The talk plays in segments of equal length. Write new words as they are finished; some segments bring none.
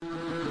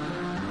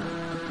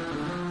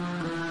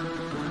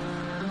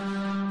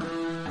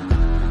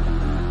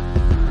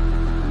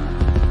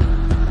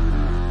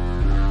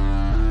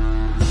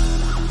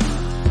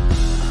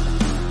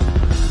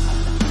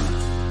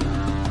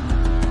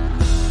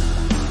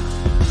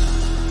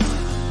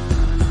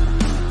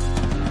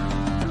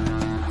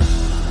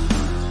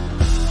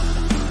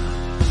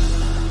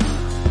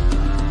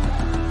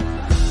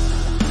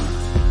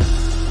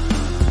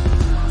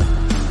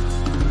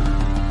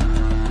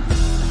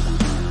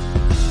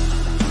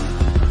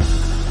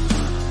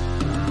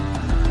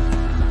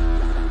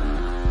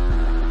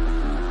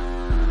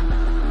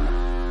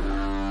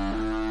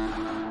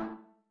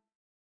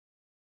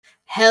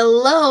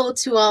Hello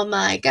to all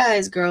my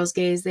guys, girls,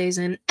 gays, theys,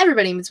 and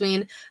everybody in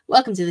between.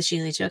 Welcome to the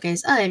She-Lead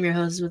Showcase. I am your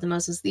host with the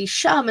mostest, the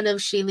shaman of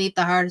She-Lead,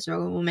 the hardest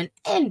working woman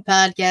in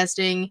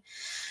podcasting,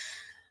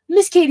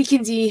 Miss Katie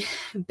Kinsey,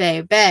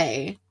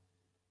 baby.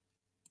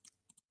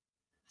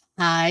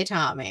 Hi,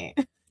 Tommy.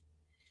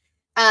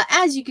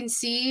 As you can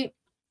see,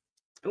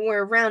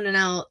 we're rounding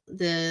out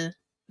the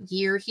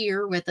year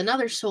here with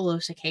another solo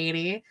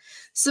cicada.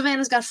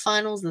 Savannah's got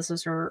finals. This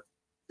is her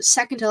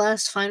second to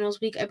last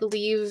finals week, I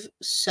believe.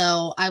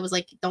 So I was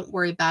like, don't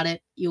worry about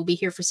it. You'll be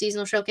here for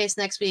seasonal showcase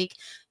next week.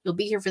 You'll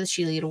be here for the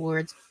She-Lead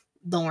Awards.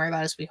 Don't worry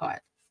about it,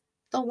 sweetheart.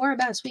 Don't worry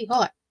about it,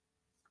 sweetheart.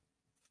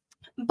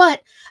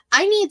 But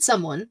I need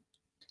someone,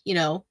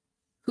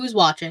 who's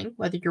watching,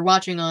 whether you're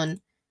watching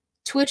on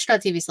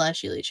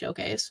twitch.tv/She-Lead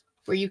Showcase,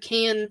 where you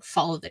can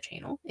follow the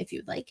channel if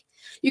you'd like.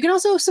 You can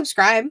also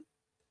subscribe.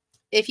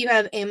 If you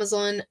have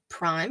Amazon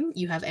Prime,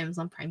 you have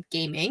Amazon Prime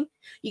Gaming.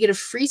 You get a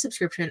free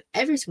subscription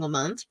every single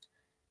month.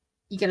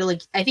 You gotta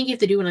I think you have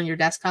to do it on your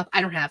desktop.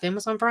 I don't have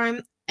Amazon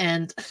Prime,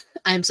 and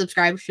I'm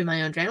subscribed to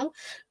my own channel.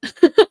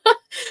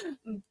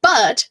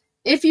 But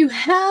if you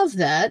have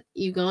that,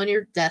 you go on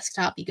your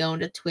desktop, you go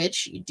into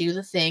Twitch, you do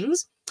the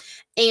things,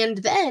 and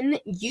then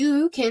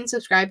you can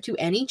subscribe to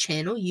any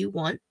channel you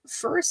want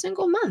for a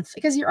single month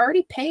because you're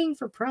already paying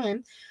for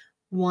Prime.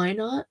 Why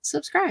not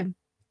subscribe?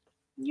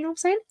 You know what I'm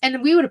saying?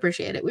 And we would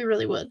appreciate it. We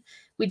really would.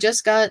 We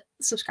just got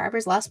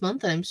subscribers last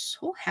month, and I'm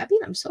so happy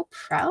and I'm so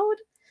proud.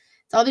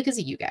 It's all because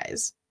of you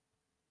guys.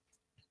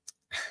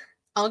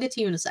 I'll get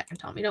to you in a second,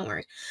 Tommy. Don't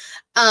worry.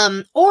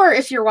 Or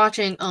if you're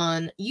watching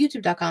on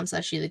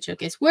youtube.com/She-Lead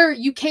Showcase, where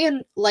you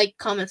can like,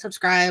 comment,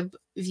 subscribe,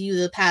 view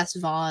the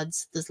past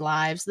VODs, the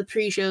lives, the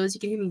pre-shows. You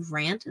can hear me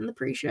rant in the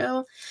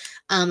pre-show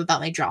about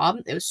my job.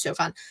 It was so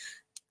fun.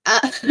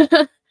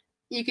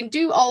 You can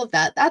do all of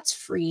that. That's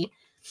free.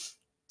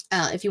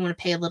 If you want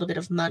to pay a little bit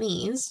of more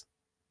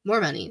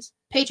monies,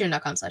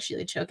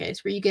 patreon.com/She-Lead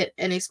Showcase, where you get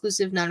an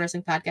exclusive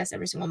non-wrestling podcast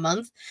every single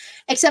month.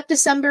 Except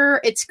December,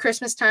 it's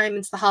Christmas time,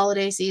 it's the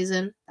holiday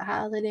season.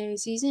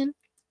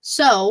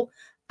 So,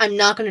 I'm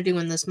not going to do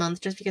one this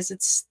month just because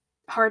it's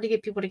hard to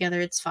get people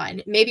together. It's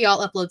fine. Maybe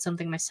I'll upload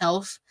something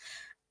myself.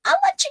 I'll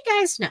let you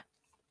guys know.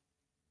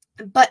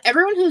 But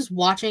everyone who's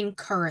watching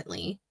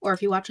currently, or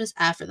if you watch this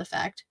after the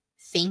fact,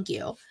 thank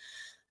you.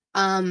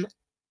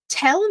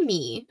 Tell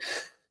me...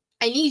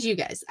 I need you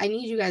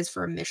guys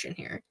for a mission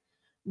here.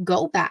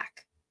 Go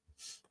back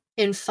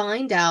and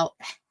find out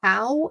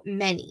how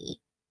many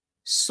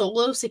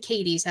solo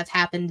cicadas have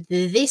happened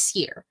this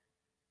year.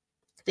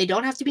 They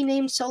don't have to be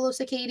named solo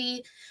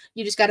cicada.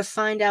 You just got to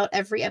find out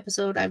every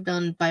episode I've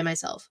done by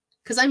myself.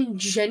 Because I'm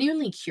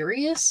genuinely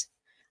curious.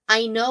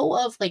 I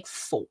know of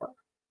 4.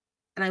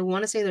 And I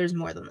want to say there's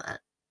more than that.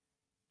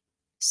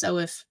 So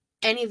if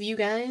any of you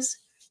guys...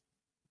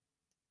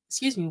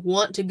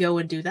 want to go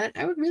and do that,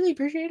 I would really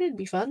appreciate it. It'd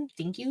be fun.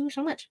 Thank you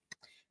so much.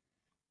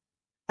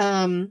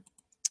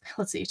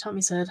 Let's see.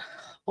 Tommy said,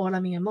 "Hola,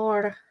 mi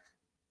amor."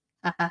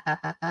 Ha ha ha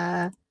ha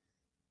ha.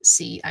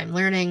 See, I'm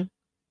learning.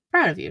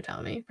 Proud of you,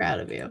 Tommy. Proud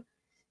of you.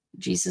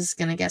 Jesus is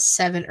gonna guess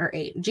 7 or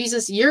 8.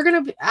 Jesus, you're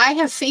gonna be... I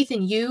have faith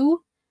in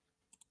you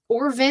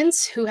or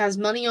Vince, who has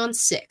money on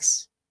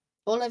 6.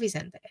 Hola,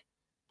 Vicente.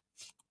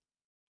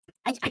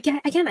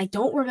 Again, I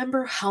don't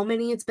remember how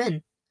many it's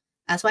been.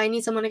 That's why I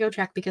need someone to go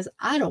check, because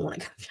I don't want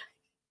to go check.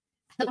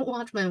 I don't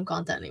watch my own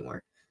content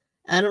anymore.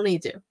 I don't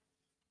need to.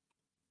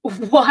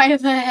 Why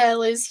the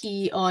hell is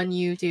he on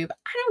YouTube?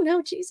 I don't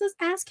know. Jesus,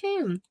 ask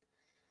him.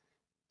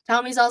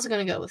 Tommy's also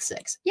going to go with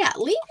 6. Yeah,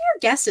 leave your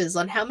guesses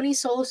on how many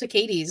solo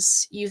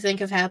cicadas you think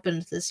have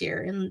happened this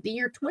year in the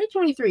year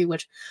 2023,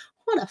 which,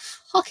 what a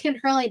fucking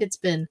ride it's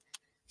been.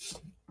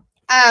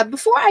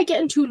 Before I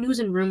get into news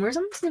and rumors,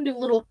 I'm just going to do a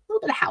little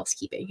bit of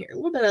housekeeping here. A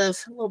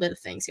little bit of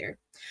things here.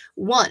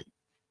 1.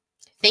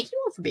 Thank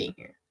you all for being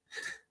here.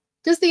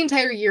 Just the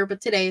entire year,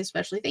 but today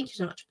especially. Thank you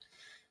so much.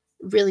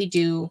 Really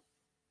do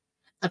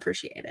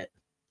appreciate it.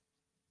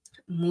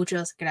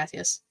 Muchas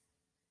gracias.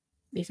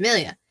 Mi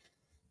familia.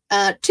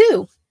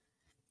 2.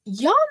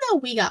 Y'all know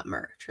we got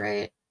merch,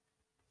 right?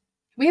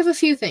 We have a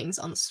few things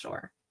on the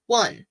store.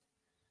 1.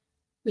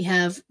 We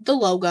have the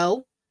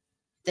logo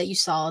that you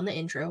saw in the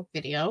intro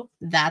video.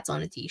 That's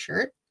on a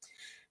t-shirt.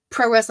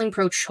 Pro Wrestling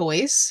Pro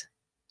Choice.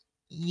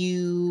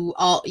 You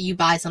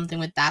buy something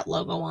with that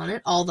logo on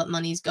it. All that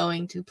money's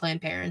going to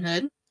Planned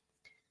Parenthood.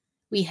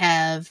 We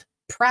have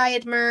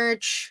Pride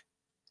merch.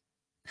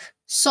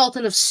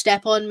 Sultan of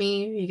Step on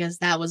Me, because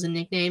that was a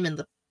nickname and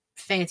the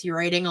fancy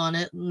writing on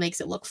it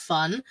makes it look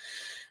fun.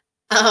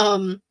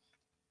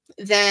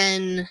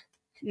 Then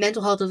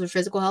mental health over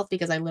physical health,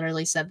 because I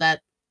literally said that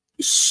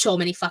so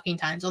many fucking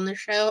times on this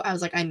show. I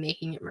was like, I'm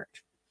making it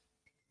merch.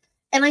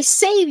 And I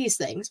say these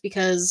things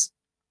because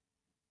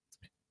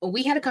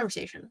we had a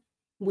conversation.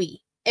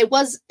 It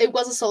was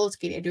a solo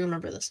skate. I do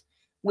remember this.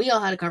 We all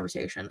had a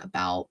conversation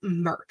about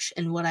merch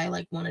and what I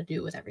want to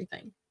do with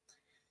everything.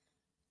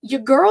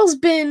 Your girl's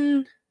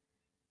been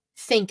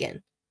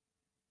thinking.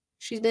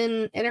 She's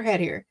been in her head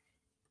here.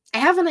 I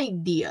have an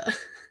idea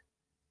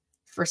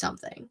for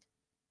something.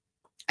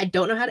 I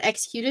don't know how to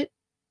execute it.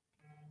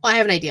 Well, I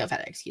have an idea of how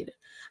to execute it.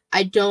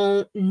 I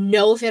don't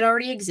know if it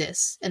already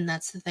exists, and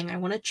that's the thing I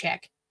want to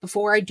check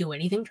before I do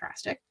anything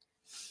drastic.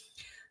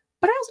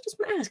 But I also just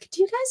want to ask,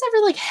 do you guys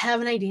ever like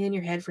have an idea in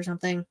your head for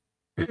something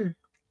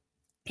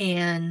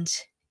and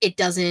it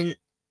doesn't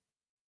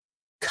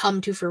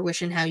come to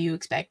fruition how you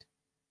expect?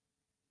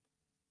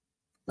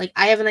 Like,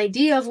 I have an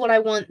idea of what I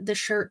want the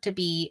shirt to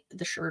be,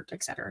 the shirt,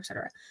 etc.,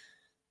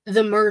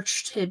 the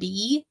merch to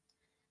be.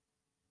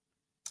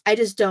 I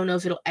just don't know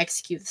if it'll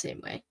execute the same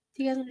way.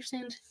 Do you guys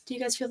understand? Do you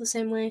guys feel the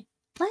same way?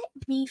 Let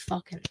me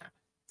fucking know.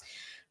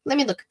 Let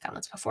me look at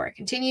comments before I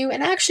continue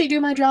and actually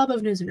do my job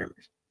of news and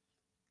rumors.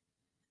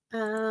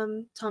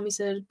 Tommy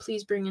said,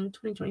 please bring in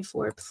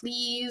 2024,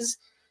 please.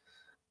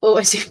 Oh,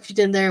 I see what you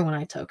did there when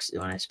I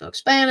spoke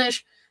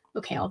Spanish.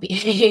 Okay, I'll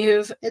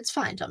behave. It's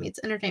fine, Tommy. It's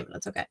entertainment.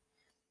 It's okay.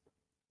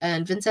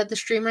 And Vince said the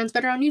stream runs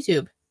better on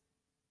YouTube.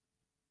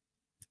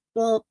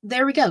 Well,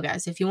 there we go,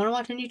 guys. If you want to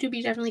watch on YouTube,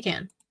 you definitely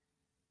can.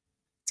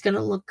 It's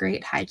gonna look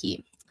great, high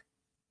key.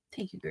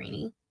 Thank you,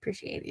 Greenie.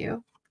 Appreciate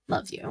you.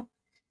 Love you.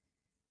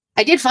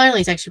 I did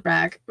finally text you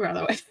back, by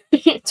the way.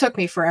 It took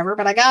me forever,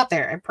 but I got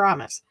there, I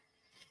promise.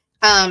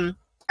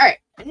 Alright,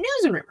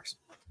 news and rumors.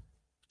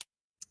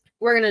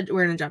 We're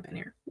gonna jump in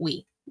here.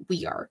 We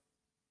are.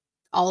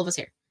 All of us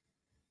here.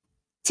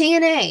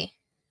 TNA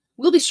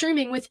will be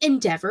streaming with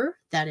Endeavor,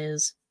 that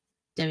is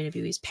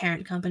WWE's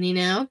parent company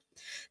now.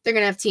 They're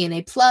gonna have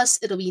TNA Plus.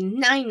 It'll be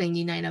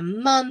 $9.99 a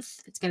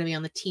month. It's gonna be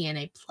on the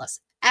TNA Plus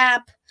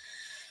app.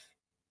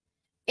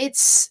 It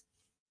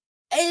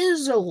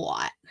is a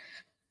lot.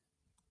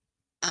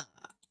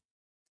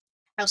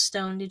 How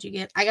stoned did you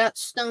get? I got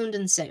stoned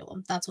in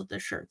Salem. That's what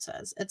this shirt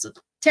says. It's a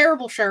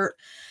terrible shirt.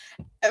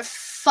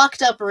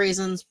 Fucked up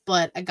reasons,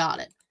 but I got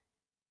it.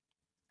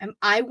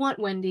 I want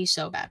Wendy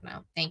so bad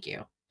now. Thank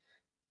you.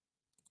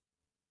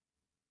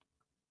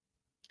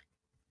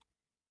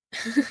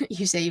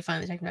 You say you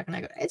finally checked back and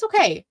I go, it's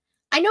okay.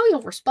 I know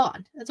you'll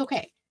respond. That's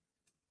okay.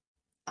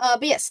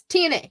 But yes,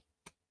 TNA.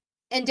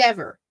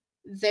 Endeavor.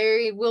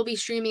 They will be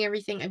streaming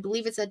everything. I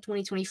believe it's at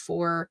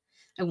 2024.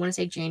 I want to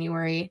say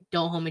January.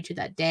 Don't hold me to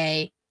that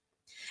day.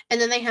 And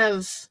then they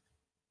have,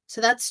 so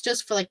that's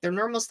just for like their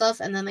normal stuff.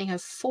 And then they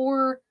have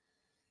 4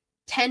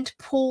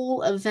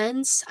 tentpole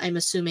events. I'm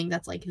assuming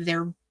that's like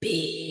their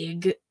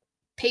big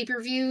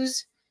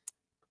pay-per-views.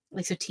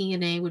 Like, so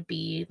TNA would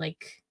be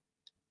like,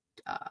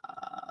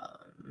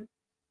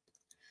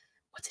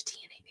 what's a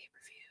TNA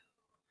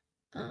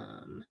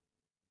pay-per-view?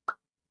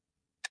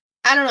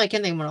 I don't know. I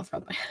can't think of one off the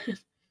top of my head.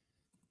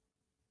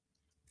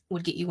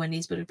 Would get you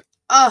Wendy's, but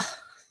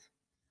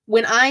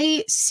when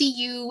I see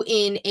you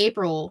in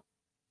April,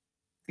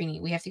 Greenie,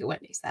 we have to get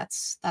Wendy's.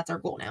 That's our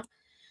goal now.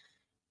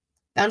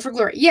 Bound for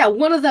Glory. Yeah,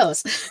 one of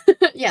those.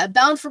 Yeah,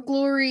 Bound for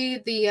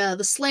Glory, the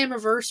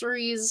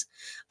Slammiversaries,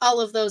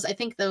 all of those. I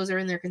think those are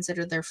in there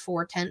considered their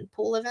 4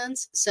 tentpole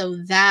events. So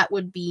that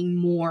would be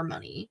more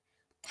money.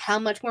 How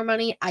much more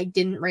money? I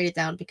didn't write it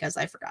down because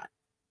I forgot.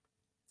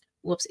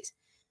 Whoopsies.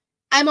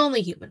 I'm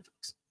only human,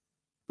 folks.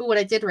 But what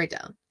I did write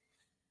down.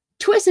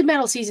 Twisted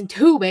Metal Season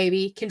 2,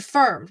 baby.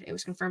 Confirmed. It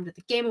was confirmed at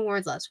the Game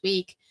Awards last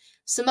week.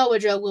 Samoa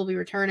Joe will be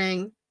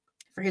returning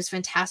for his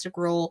fantastic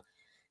role.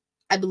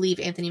 I believe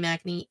Anthony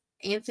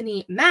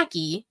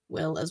Mackie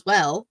will as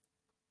well.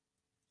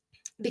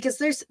 Because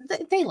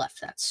they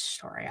left that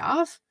story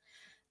off.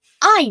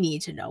 I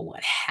need to know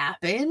what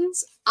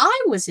happens.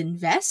 I was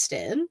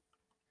invested.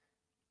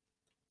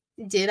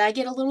 Did I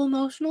get a little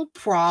emotional?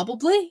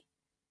 Probably.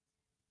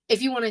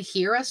 If you want to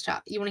hear us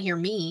talk, you want to hear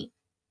me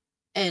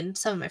and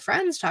some of my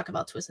friends talk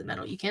about Twisted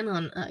Metal, you can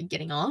on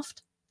Getting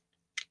Offed.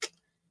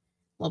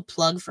 Little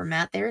plug for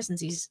Matt there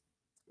since he's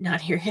not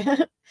here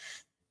yet.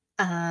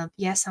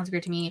 Yeah, sounds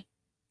great to me.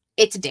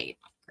 It's a date,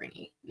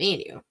 Greenie. Me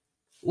and you.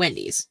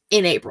 Wendy's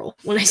in April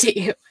when I see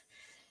you.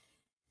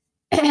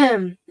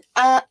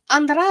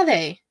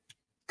 Andrade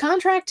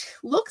contract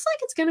looks like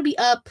it's going to be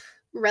up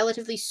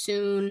relatively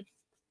soon.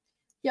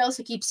 He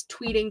also keeps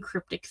tweeting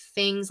cryptic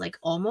things like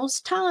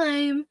almost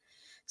time,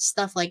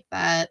 stuff like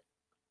that.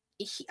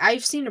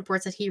 I've seen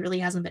reports that he really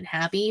hasn't been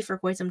happy for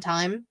quite some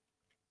time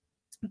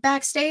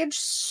backstage,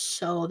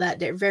 so that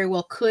very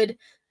well could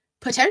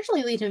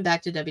potentially lead him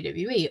back to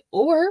WWE,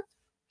 or,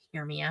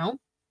 hear me out,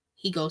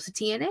 he goes to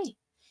TNA.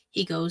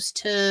 He goes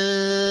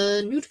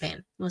to New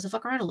Japan. He wants to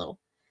fuck around a little.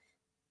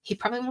 He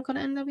probably won't go to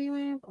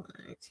NWA, but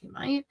he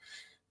might.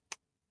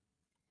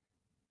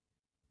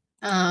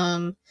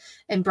 And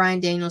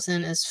Bryan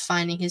Danielson is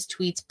finding his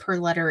tweets per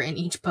letter in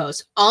each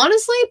post.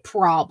 Honestly,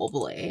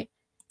 probably.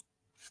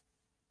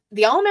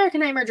 The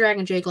All-American Nightmare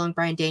Dragon Jake Long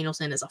Bryan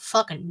Danielson is a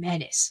fucking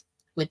menace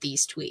with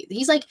these tweets.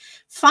 He's like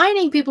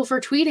finding people for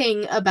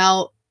tweeting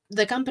about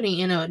the company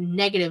in a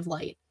negative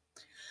light.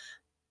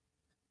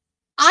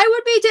 I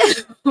would be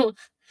too.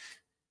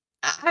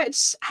 I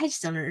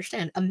just don't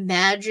understand.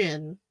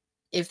 Imagine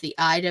if the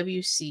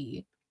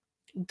IWC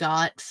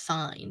got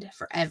fined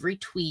for every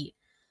tweet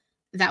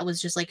that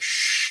was just like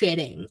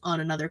shitting on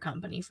another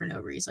company for no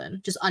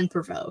reason, just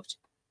unprovoked.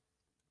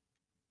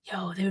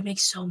 Yo, they would make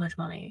so much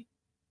money.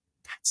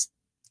 That's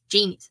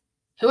genius.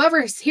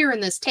 Whoever's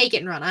hearing this, take it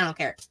and run. I don't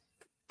care.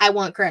 I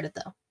want credit,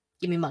 though.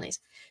 Give me monies.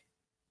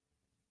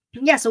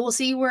 Yeah, so we'll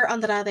see where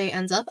Andrade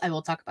ends up. I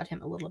will talk about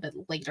him a little bit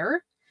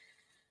later.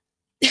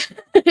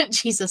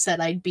 Jesus said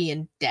I'd be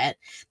in debt.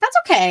 That's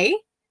okay.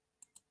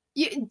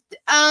 You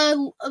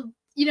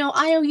know,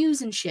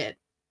 IOUs and shit.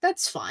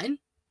 That's fine.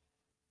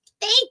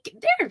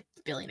 They're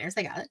billionaires.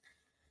 They got it.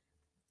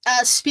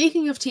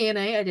 Speaking of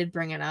TNA, I did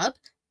bring it up.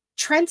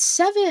 Trent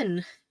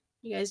Seven.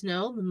 You guys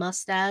know, the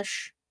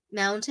mustache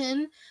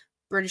mountain,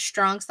 British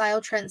strong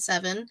style Trent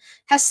Seven,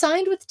 has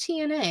signed with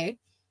TNA.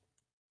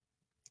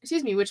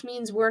 Excuse me, which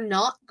means we're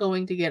not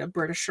going to get a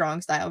British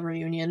strong style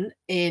reunion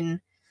in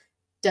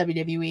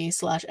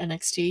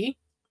WWE/NXT.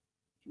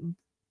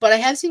 But I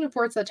have seen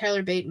reports that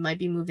Tyler Bate might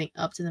be moving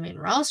up to the main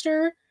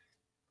roster.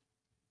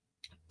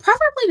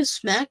 Preferably to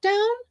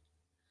SmackDown.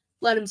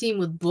 Let him team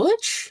with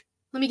Butch.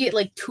 Let me get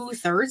like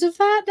 2/3 of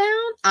that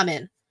down. I'm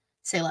in.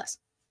 Say less.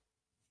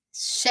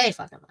 Say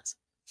fucking less.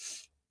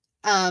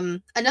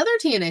 Another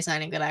TNA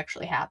signing that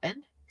actually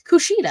happened.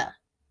 Kushida.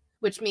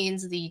 Which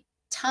means the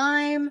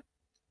Time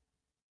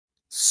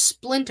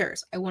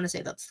Splinters. I want to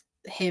say that's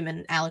him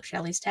and Alex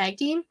Shelley's tag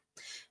team.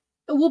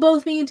 Will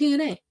both be in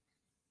TNA.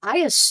 I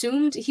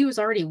assumed he was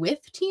already with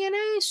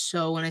TNA,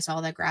 so when I saw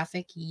that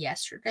graphic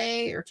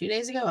yesterday or 2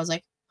 days ago, I was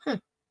like,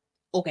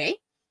 okay.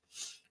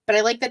 But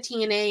I like that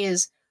TNA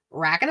is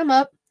racking them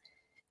up,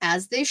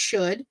 as they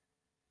should.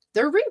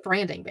 They're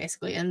rebranding,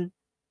 basically, and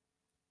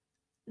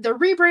they're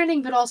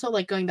rebranding, but also,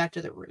 like, going back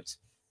to their roots.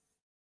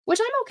 Which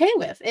I'm okay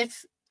with.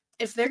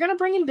 If they're gonna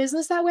bring in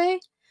business that way,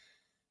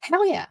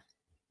 hell yeah.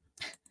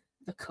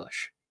 The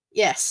Kush.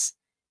 Yes.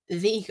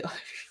 The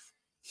Kush.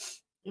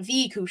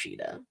 The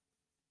Kushida.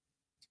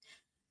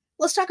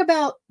 Let's talk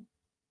about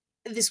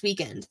this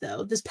weekend,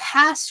 though. This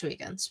past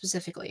weekend,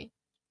 specifically.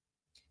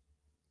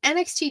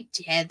 NXT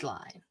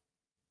Deadline.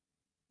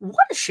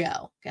 What a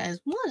show, guys.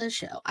 What a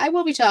show. I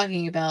will be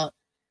talking about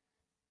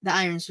the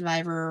Iron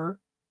Survivor,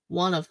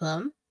 one of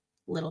them,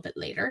 a little bit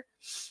later.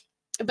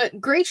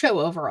 But great show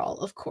overall,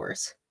 of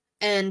course.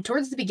 And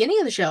towards the beginning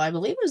of the show, I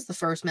believe it was the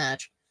first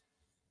match.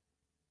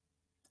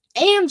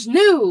 And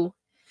new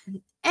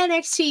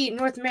NXT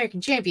North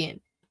American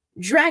Champion,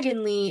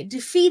 Dragon Lee,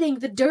 defeating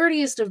the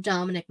dirtiest of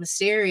Dominic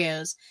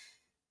Mysterios.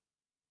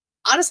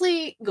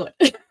 Honestly, good.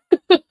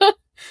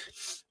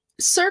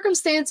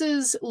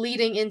 Circumstances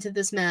leading into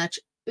this match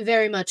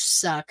very much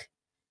suck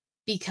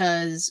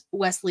because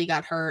Wesley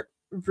got hurt,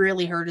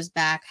 really hurt his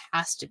back,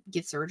 has to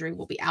get surgery,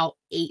 will be out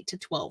 8 to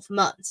 12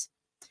 months.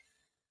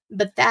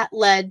 But that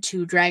led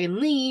to Dragon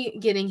Lee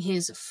getting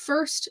his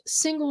first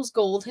singles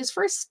gold, his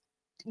first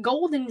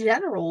gold in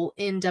general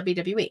in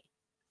WWE.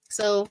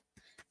 So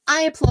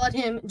I applaud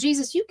him.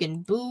 Jesus, you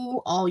can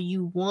boo all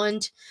you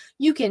want.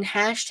 You can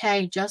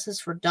hashtag justice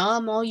for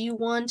Dom all you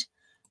want.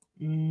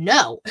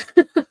 No.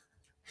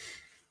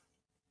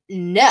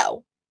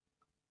 No.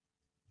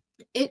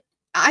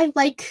 I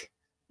like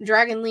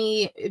Dragon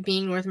Lee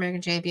being North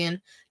American champion.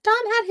 Dom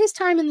had his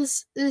time in in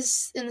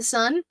the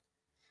sun.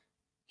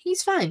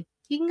 He's fine.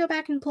 He can go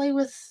back and play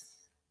with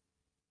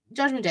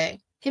Judgment Day.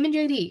 Him and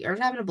JD are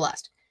having a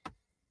blast.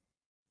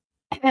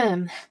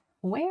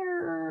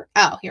 Where?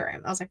 Oh, here I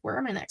am. I was like, where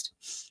am I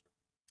next?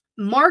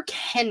 Mark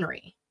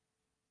Henry,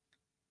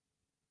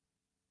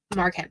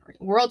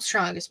 world's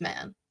strongest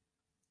man,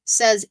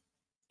 says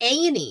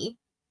A&E,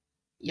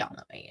 y'all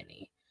know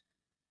A&E,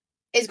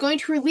 is going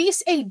to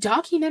release a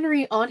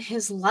documentary on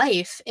his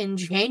life in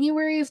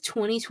January of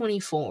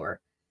 2024.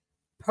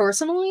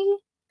 Personally,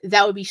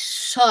 that would be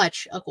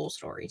such a cool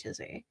story to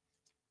see.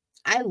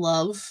 I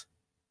love,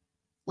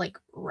 like,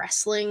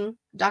 wrestling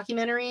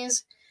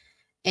documentaries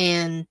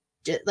and,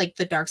 like,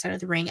 the Dark Side of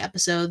the Ring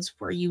episodes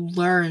where you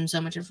learn so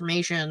much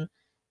information.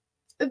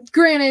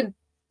 Granted,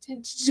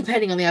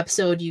 depending on the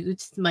episode, you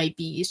might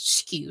be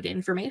skewed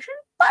information,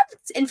 but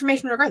it's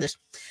information regardless.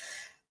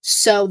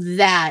 So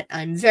that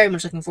I'm very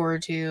much looking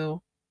forward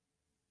to.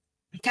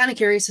 I'm kind of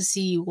curious to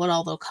see what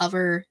all they'll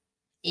cover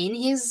in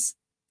his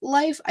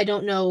life. I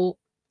don't know.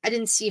 I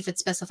didn't see if it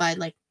specified,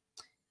 like,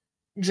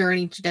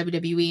 journey to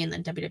WWE and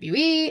then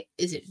WWE.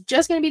 Is it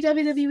just going to be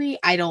WWE?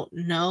 I don't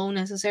know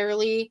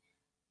necessarily.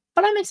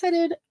 But I'm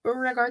excited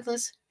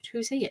regardless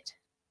to see it.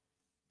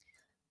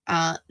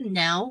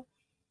 Now,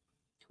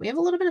 we have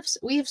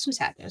some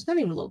sad news. Not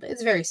even a little bit.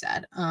 It's very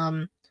sad.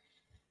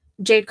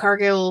 Jade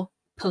Cargill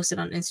posted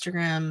on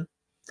Instagram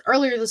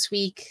earlier this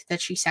week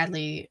that she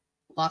sadly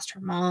lost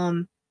her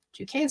mom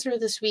to cancer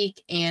this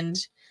week,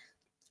 and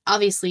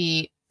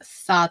obviously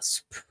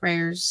thoughts,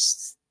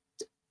 prayers,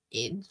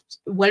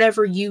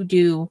 whatever you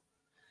do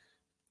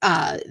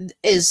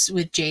is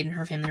with Jade and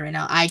her family right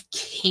now. I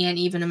can't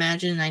even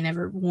imagine. I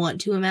never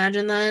want to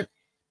imagine that.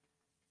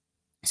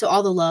 So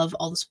all the love,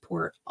 all the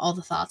support, all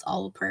the thoughts,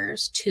 all the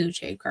prayers to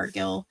Jade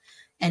Cargill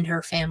and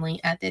her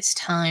family at this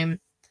time.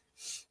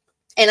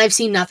 And I've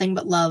seen nothing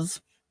but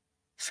love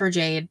for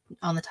Jade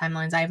on the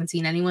timelines. I haven't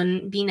seen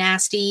anyone be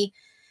nasty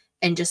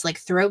and just, like,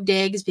 throw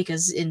digs,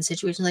 because in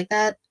situations like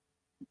that,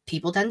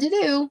 people tend to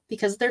do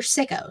because they're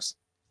sickos.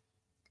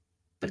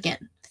 But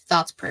again,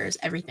 thoughts, prayers,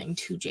 everything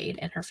to Jade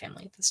and her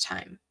family at this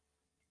time.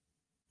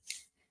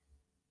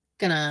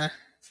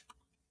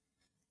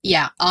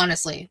 Yeah,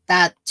 honestly,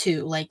 that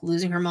too. Like,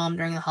 losing her mom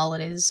during the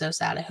holidays is so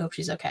sad. I hope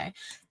she's okay.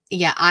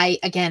 Yeah, I,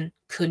 again,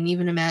 couldn't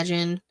even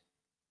imagine.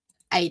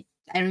 I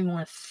don't even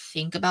want to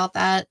think about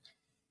that,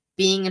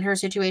 being in her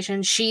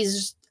situation.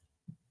 She's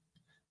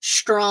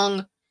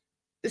strong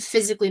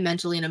physically,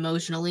 mentally, and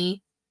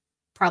emotionally,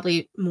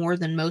 probably more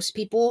than most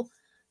people.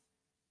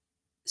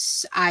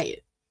 So I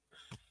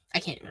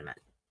can't even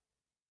imagine.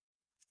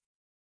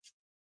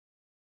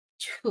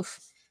 Oof,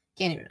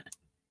 can't even imagine.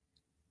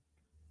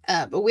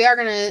 But we are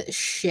gonna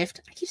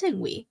shift. I keep saying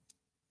we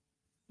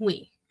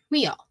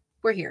all.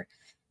 We're here.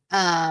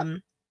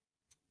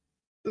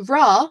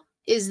 Raw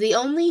is the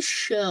only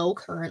show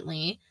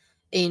currently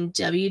in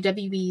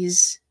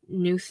WWE's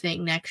new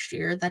thing next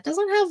year that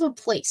doesn't have a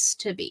place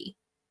to be.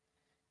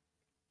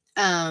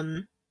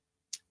 I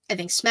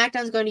think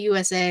SmackDown's going to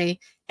USA,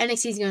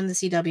 NXT's going to the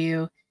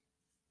CW.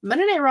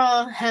 Monday Night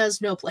Raw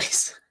has no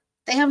place.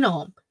 They have no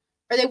home.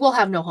 Or they will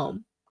have no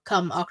home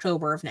come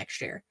October of next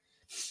year.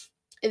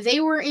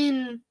 They were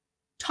in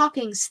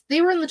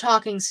the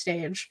talking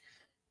stage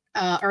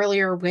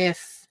earlier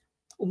with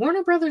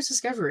Warner Brothers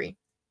Discovery.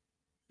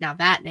 Now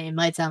that name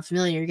might sound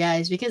familiar,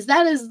 guys, because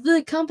that is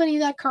the company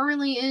that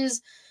currently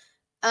is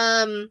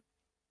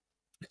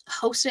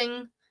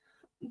hosting.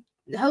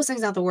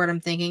 Hosting's not the word I'm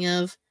thinking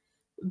of,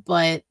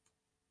 but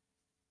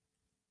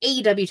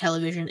AEW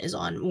television is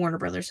on Warner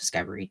Brothers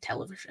Discovery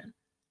television.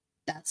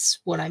 That's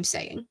what I'm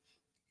saying.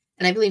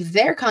 And I believe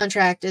their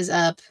contract is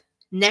up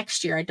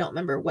next year. I don't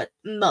remember what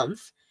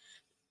month.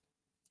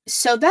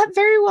 So that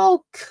very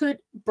well could...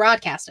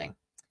 Broadcasting.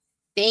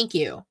 Thank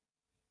you.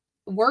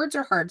 Words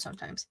are hard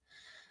sometimes.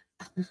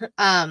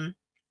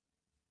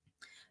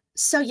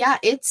 So yeah,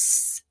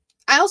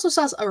 I also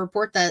saw a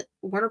report that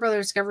Warner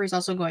Brothers Discovery is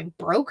also going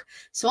broke.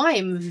 So I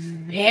am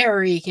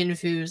very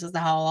confused as to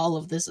how all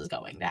of this is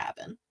going to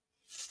happen.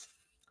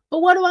 But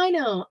what do I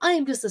know? I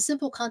am just a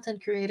simple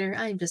content creator.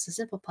 I am just a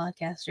simple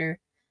podcaster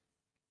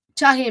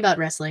talking about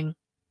wrestling.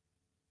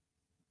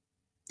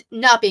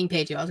 Not being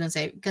paid to. I was going to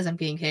say, because I'm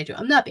being paid to.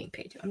 I'm not being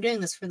paid to. I'm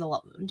doing this for the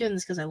love of it. I'm doing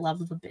this because I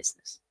love the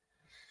business.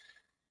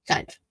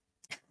 Kind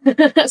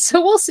of.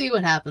 So we'll see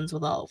what happens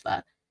with all of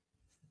that.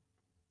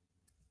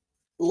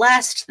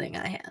 Last thing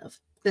I have.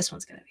 This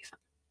one's going to be fun.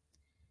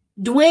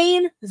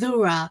 Dwayne "The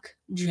Rock"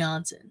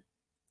 Johnson.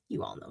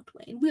 You all know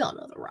Dwayne. We all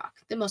know The Rock.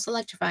 The most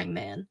electrifying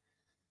man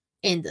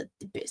in the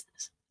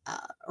business.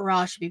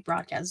 Raw should be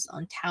broadcast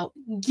on Tout.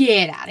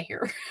 Get out of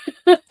here.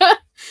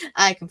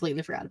 I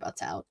completely forgot about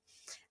Tout.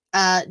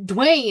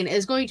 Dwayne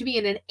is going to be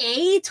in an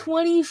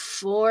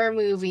A24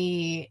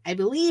 movie, I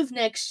believe,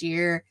 next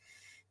year.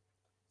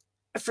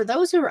 For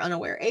those who are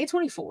unaware,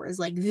 A24 is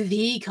like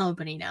the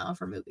company now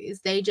for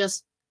movies. They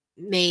just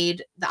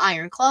made the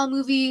Iron Claw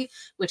movie,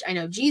 which I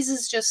know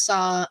Jesus just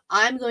saw.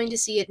 I'm going to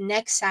see it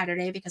next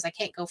Saturday because I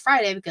can't go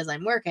Friday because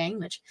I'm working,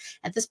 which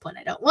at this point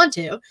I don't want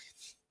to.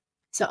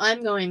 So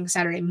I'm going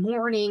Saturday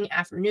morning,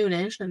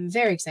 afternoonish. I'm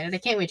very excited. I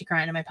can't wait to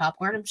cry into my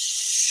popcorn. I'm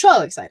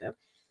so excited.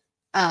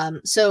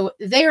 So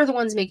they are the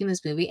ones making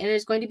this movie, and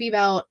it's going to be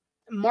about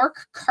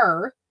Mark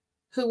Kerr,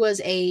 who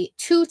was a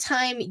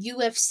 2-time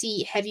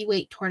UFC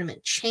heavyweight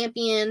tournament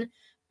champion.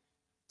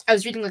 I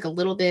was reading like a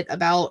little bit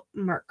about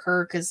Mark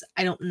Kerr because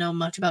I don't know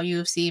much about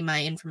UFC.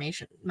 My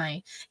information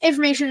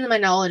and my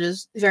knowledge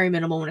is very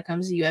minimal when it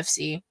comes to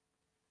UFC.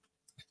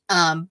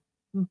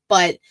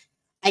 But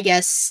I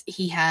guess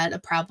he had a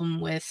problem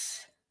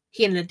with...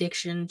 He had an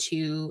addiction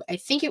to, I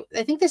think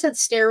they said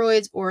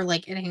steroids or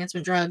like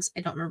enhancement drugs.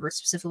 I don't remember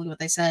specifically what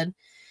they said.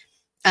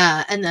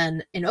 And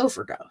then an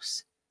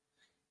overdose.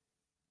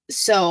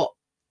 So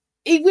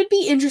it would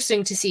be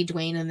interesting to see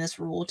Dwayne in this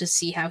role, to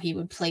see how he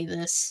would play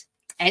this.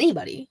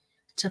 Anybody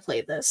to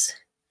play this.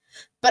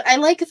 But I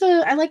like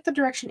the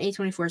direction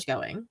A24 is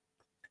going.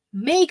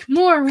 Make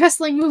more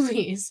wrestling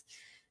movies.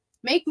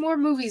 Make more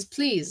movies,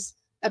 please.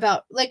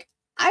 About, like,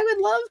 I would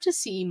love to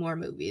see more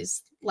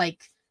movies like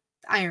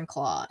Iron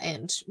Claw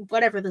and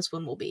whatever this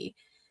one will be.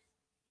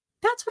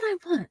 That's what I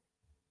want.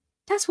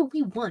 That's what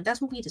we want.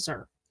 That's what we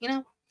deserve. You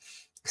know?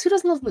 Because who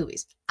doesn't love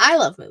movies? I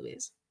love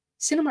movies.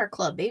 Cinemark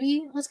Club,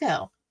 baby. Let's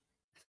go.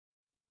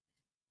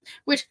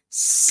 Which,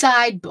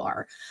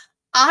 sidebar,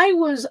 I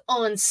was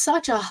on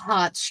such a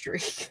hot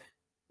streak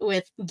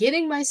with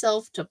getting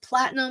myself to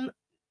Platinum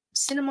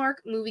Cinemark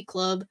Movie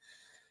Club,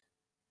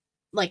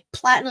 like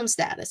Platinum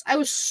status. I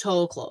was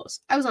so close.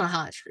 I was on a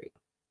hot streak.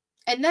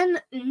 And then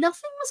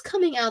nothing was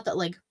coming out that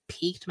like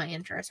piqued my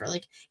interest or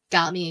like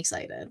got me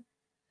excited.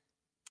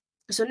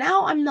 So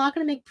now I'm not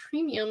going to make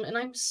premium and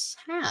I'm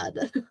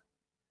sad.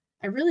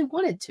 I really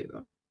wanted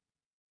to.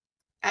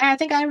 I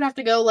think I would have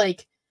to go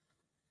like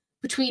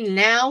between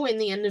now and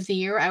the end of the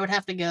year, I would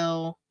have to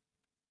go,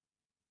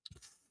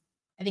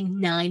 I think,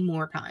 9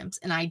 more times.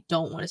 And I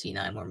don't want to see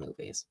 9 more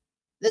movies.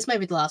 This might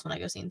be the last one I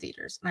go see in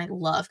theaters. And I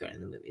love going to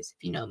the movies.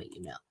 If you know me,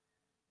 you know.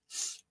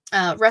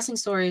 Wrestling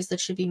stories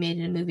that should be made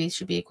in movies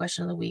should be a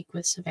question of the week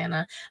with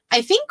Savannah.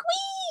 I think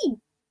we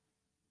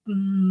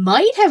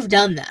might have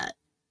done that.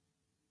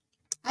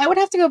 I would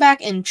have to go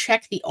back and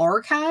check the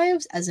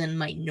archives, as in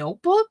my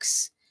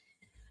notebooks,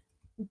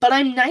 but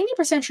I'm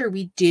 90% sure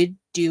we did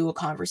do a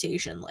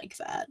conversation like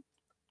that.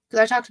 Because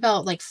I talked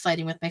about, like,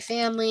 fighting with my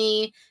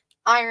family,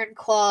 Iron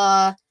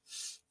Claw.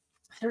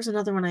 There's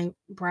another one I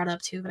brought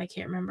up too, but I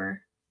can't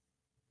remember.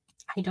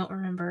 I don't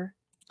remember.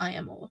 I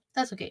am old.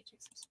 That's okay,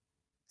 Jesus.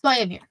 So I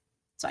am here.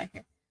 So I'm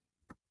here.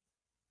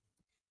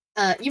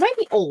 You might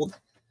be old,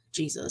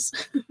 Jesus,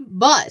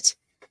 but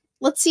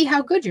let's see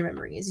how good your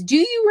memory is. Do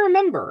you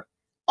remember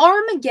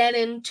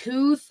Armageddon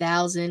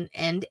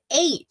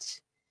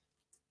 2008?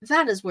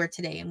 That is where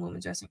today in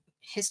women's wrestling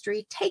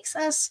history takes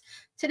us.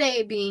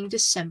 Today being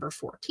December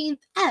 14th,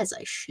 as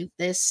I shoot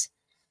this.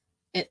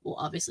 It will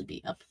obviously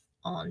be up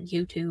on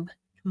YouTube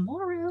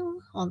tomorrow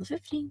on the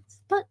 15th,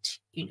 but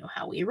you know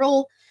how we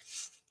roll.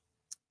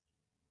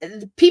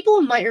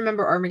 People might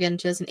remember Armageddon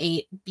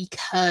 2008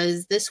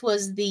 because this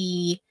was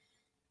the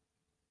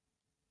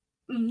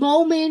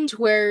moment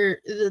where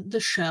the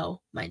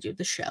show, mind you,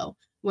 the show,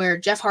 where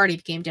Jeff Hardy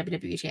became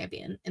WWE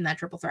Champion in that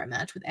triple threat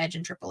match with Edge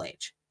and Triple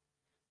H.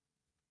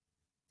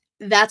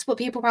 That's what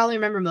people probably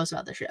remember most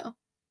about the show.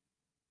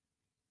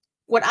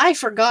 What I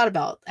forgot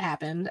about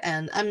happened,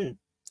 and I'm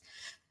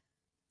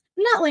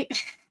not like,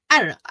 I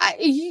don't know.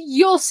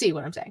 You'll see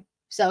what I'm saying.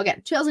 So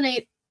again,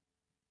 2008,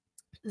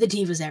 the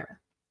Divas era.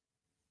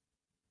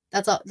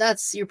 That's all.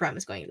 That's your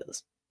premise going into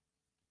this.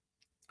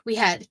 We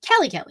had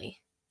Kelly,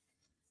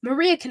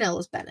 Maria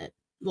Kanellis Bennett,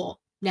 well,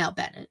 now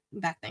Bennett,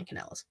 back then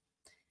Kanellis,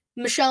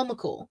 Michelle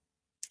McCool,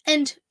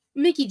 and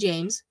Mickie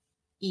James,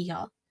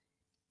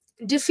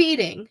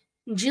 defeating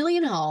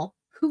Jillian Hall,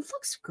 who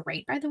looks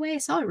great, by the way. I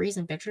saw a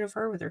recent picture of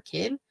her with her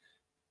kid.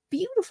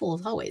 Beautiful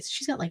as always.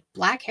 She's got like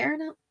black hair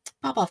now.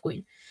 Pop off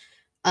queen.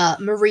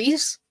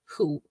 Maurice,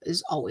 who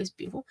is always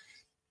beautiful.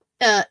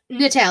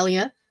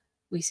 Natalia,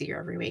 we see her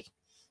every week.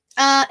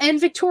 And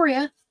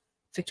Victoria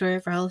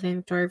for Hall of Fame,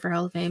 Victoria for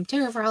Hall of Fame,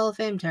 Tara for Hall of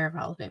Fame, Tara for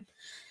Hall of Fame.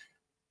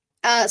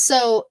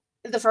 So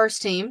the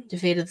first team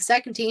defeated the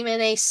second team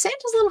in a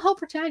Santa's Little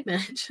Helper tag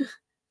match.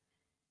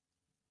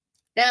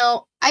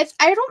 Now, I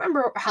don't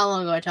remember how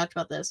long ago I talked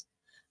about this,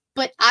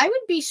 but I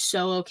would be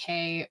so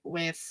okay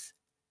with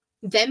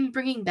them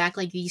bringing back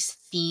like these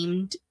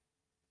themed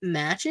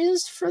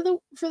matches for the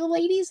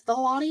ladies, the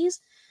lotties.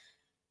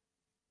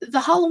 The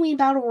Halloween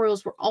Battle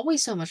Royals were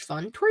always so much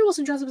fun. Tori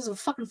Wilson dressed up as a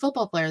fucking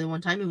football player the one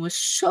time and was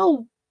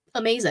so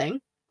amazing.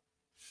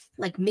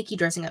 Like Mickie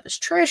dressing up as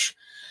Trish.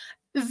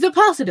 The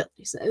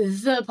possibilities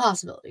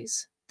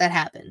that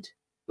happened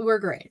were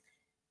great.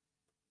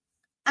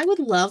 I would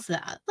love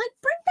that. Like,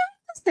 bring back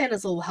the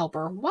Santa's Little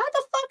Helper. Why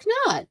the fuck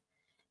not?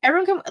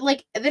 Everyone come,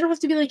 like, they don't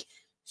have to be like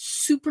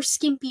super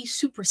skimpy,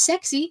 super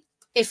sexy.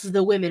 If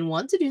the women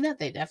want to do that,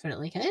 they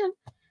definitely can.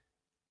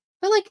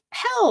 But like,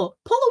 hell,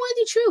 pull a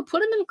Wendy Choo,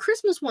 put him in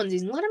Christmas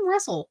onesies and let him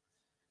wrestle.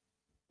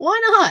 Why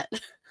not?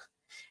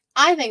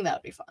 I think that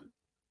would be fun.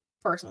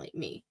 Personally,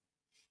 me.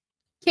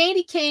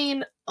 Katie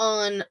Kane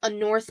on a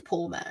North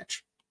Pole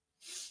match.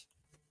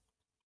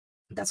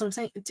 That's what I'm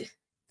saying.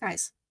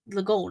 Guys,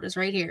 the gold is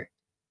right here.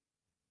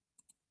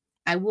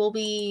 I will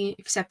be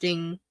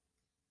accepting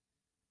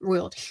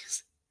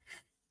royalties.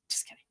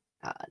 Just kidding.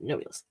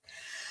 Nobody else.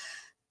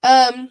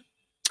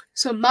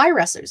 So my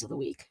wrestlers of the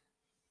week.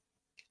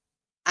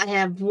 I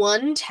have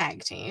one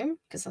tag team,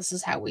 because this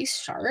is how we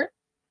start.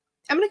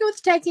 I'm going to go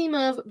with the tag team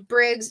of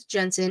Briggs,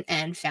 Jensen,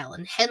 and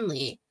Fallon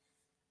Henley.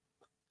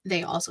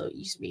 They also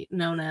used to be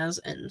known as,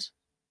 and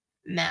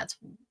Matt's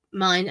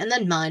mine, and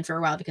then mine for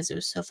a while because it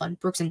was so fun,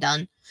 Brooks and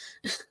Dunn.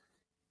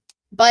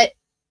 But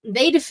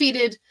they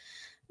defeated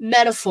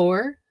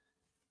Metaphor,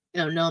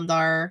 Noam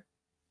Dar,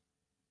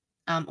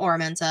 Aura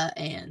Mensa,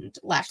 and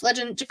Lash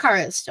Legend.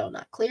 Jakara is still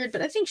not cleared,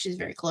 but I think she's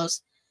very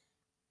close.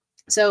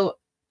 So,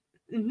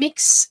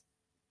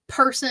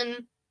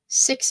 person,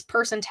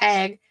 6-person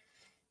tag,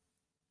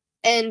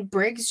 and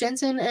Briggs,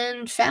 Jensen,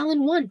 and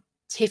Fallon won.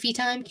 Tiffy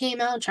Time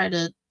came out, tried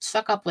to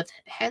fuck up with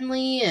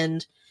Henley,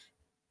 and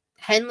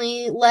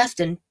Henley left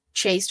and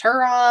chased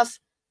her off.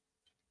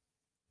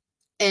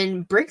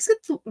 And Briggs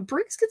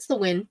gets the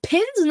win,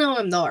 pins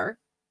Noam Dar,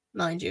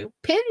 mind you,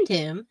 pinned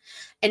him,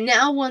 and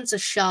now wants a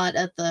shot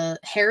at the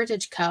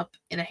Heritage Cup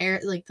in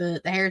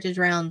the Heritage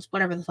Rounds,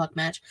 whatever the fuck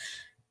match.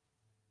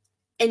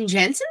 And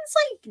Jensen's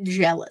like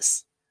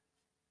jealous.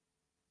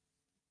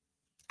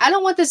 I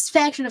don't want this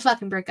faction to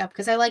fucking break up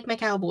because I like my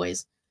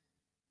cowboys.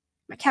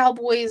 My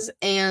cowboys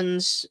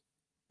and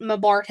my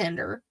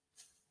bartender.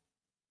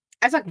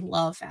 I fucking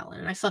love Fallon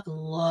and I fucking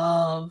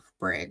love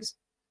Briggs.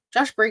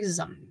 Josh Briggs is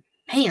a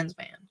man's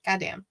man.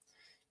 Goddamn.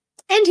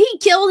 And he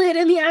killed it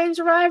in the Iron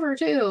Survivor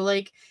too.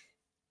 Like,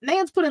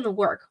 man's put in the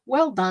work.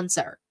 Well done,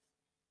 sir.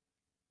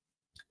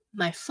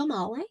 My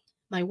famale,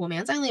 my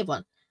womans, I only have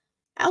one.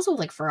 I also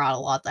forgot a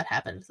lot that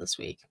happened this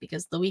week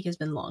because the week has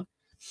been long.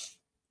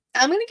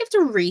 I'm going to give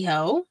to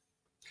Riho.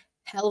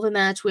 Hell of a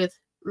match with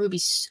Ruby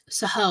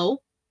Soho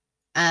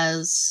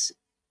as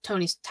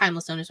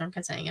Timeless Tony Storm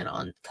kept saying it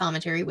on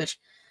commentary, which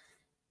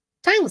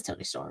Timeless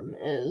Tony Storm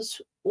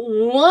is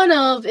one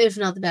of, if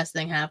not the best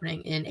thing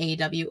happening in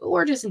AEW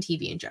or just in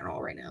TV in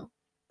general right now.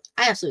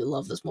 I absolutely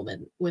love this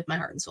woman with my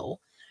heart and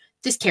soul.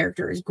 This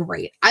character is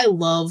great. I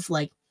love,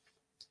 like,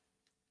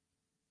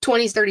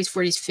 20s, 30s,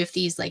 40s,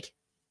 50s, like,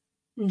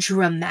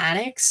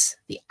 dramatics,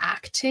 the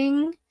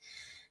acting.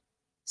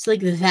 So,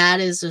 like, that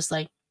is just,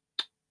 like,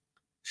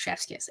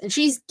 chef's kiss. And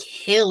she's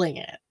killing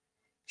it.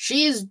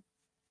 She is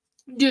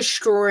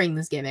destroying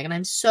this gimmick, and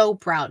I'm so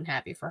proud and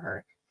happy for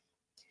her.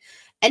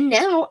 And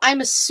now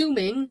I'm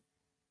assuming,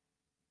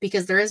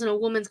 because there isn't a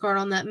women's card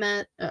on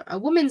that a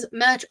women's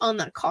match on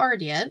that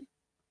card yet,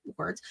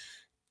 words,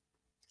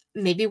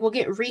 maybe we'll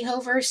get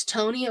Riho versus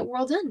Tony at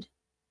World's End.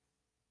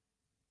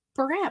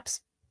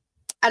 Perhaps.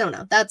 I don't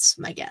know. That's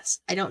my guess.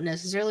 I don't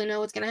necessarily know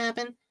what's going to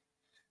happen,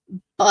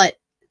 but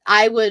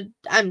I'm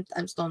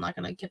still not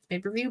going to get the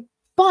pay-per-view,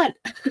 but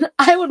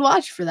I would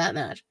watch for that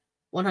match.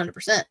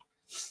 100%.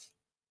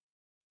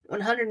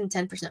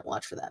 110%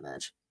 watch for that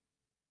match.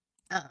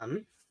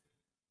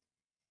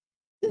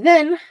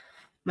 Then,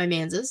 my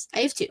manses, I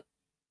have two.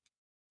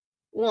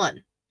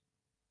 One,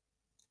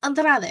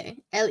 Andrade,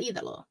 El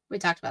Idolo. We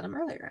talked about him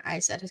earlier. I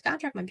said his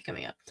contract might be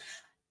coming up.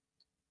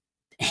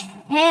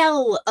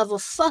 Hell of a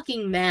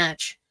fucking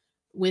match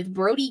with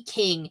Brody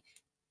King.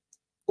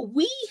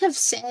 We have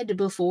said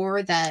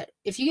before that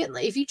if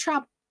you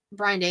chop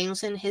Bryan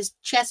Danielson, his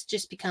chest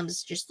just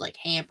becomes just like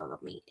hamburger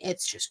meat.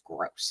 It's just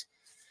gross.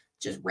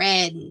 Just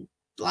red and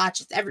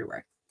blotches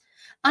everywhere.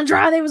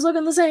 Andrade was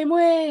looking the same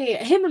way.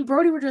 Him and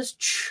Brody were just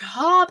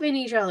chopping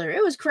each other.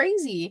 It was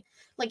crazy.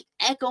 Like,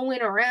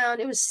 echoing around.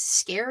 It was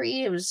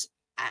scary.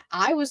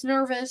 I was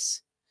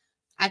nervous.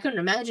 I couldn't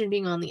imagine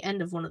being on the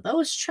end of one of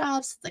those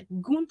chops, like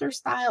Gunther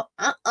style.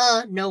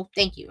 No,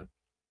 thank you.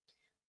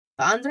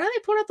 But Andrade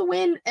put out the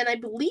win, and I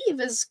believe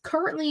is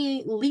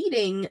currently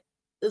leading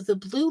the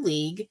Blue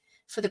League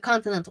for the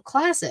Continental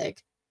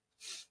Classic,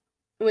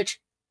 which,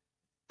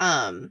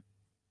 the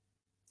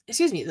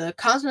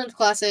Continental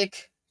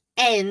Classic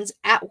ends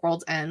at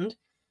World's End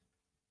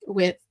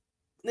with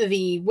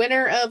the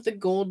winner of the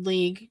Gold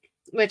League,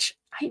 which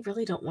I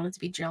really don't want it to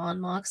be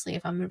Jon Moxley,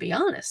 if I'm going to be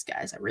honest,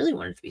 guys. I really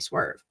want it to be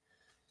Swerve.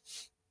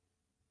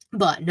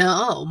 But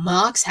no,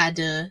 Mox had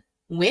to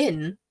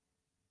win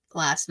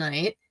last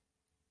night.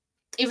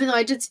 Even though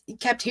I just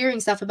kept hearing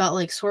stuff about,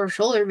 like, Swerve's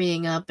shoulder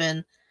being up,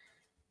 and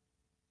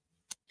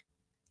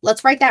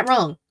let's right that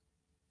wrong.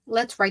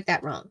 But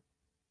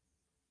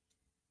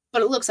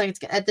it looks like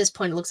at this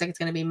point, it looks like it's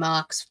going to be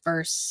Mox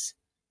versus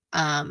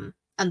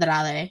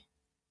Andrade,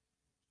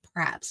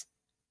 perhaps,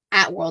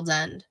 at World's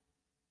End.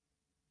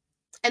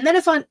 And then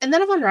if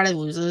Andrade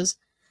loses,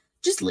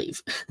 just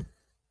leave.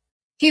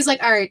 He's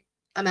like, all right,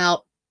 I'm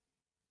out.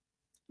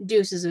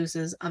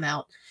 Deuces, I'm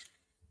out.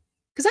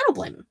 Because I don't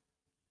blame him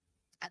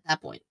at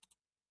that point.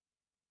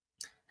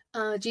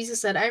 Jesus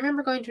said, I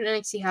remember going to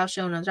an NXT house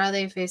show and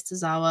Andrade faced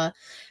Tozawa.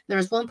 There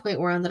was one point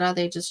where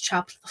Andrade just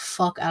chopped the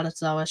fuck out of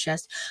Tozawa's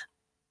chest.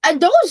 And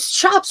those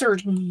chops are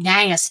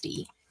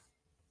nasty.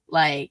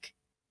 Like,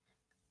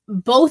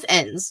 both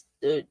ends.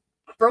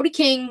 Brody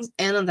King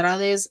and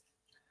Andrade's.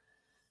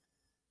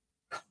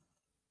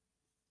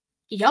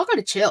 Y'all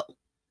gotta chill.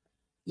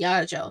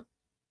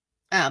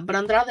 But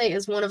Andrade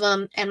is one of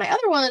them. And my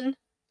other one,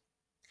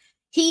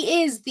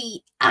 he is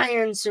the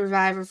Iron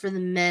Survivor for the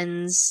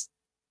men's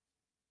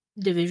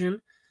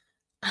division.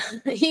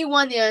 He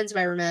won the Iron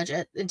Survivor match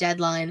at the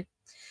Deadline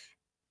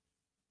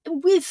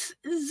with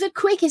the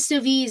quickest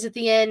of ease at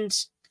the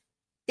end,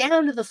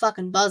 down to the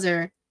fucking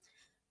buzzer.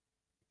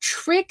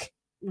 Trick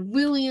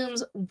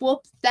Williams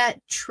whooped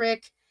that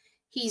Trick.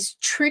 He's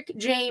Trick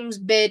James,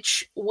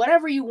 bitch.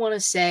 Whatever you want to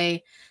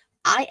say.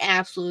 I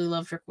absolutely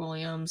love Trick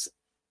Williams.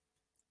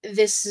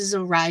 This is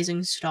a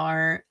rising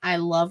star. I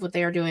love what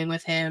they are doing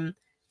with him.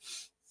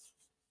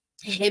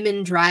 Him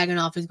and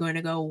Dragunov is going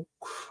to go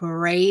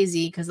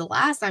crazy because the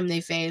last time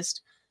they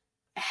faced,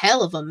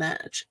 hell of a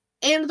match.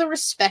 And the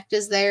respect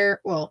is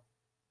there. Well,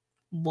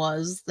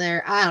 was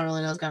there. I don't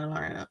really know what's going on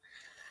right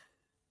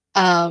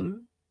now.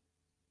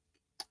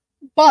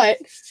 But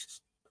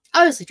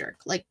obviously Trick.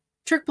 Like,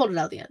 Trick pulled it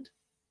out at the end.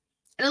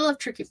 And I love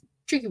Tricky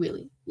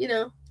Wheelie, you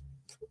know?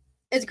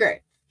 It's great.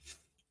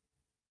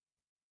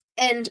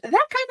 And that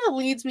kind of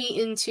leads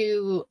me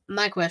into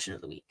my question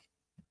of the week.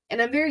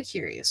 And I'm very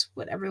curious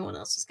what everyone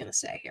else is going to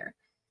say here.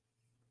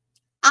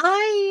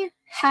 I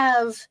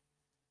have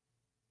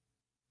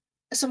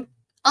some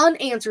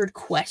unanswered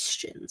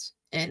questions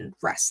in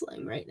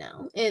wrestling right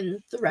now,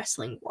 in the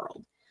wrestling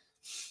world.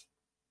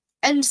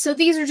 And so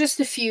these are just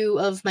a few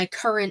of my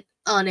current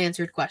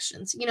unanswered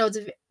questions. You know, it's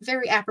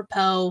very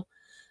apropos,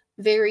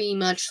 very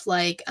much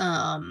like,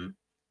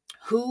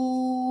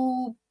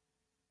 who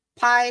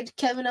pied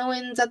Kevin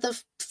Owens at the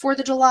 4th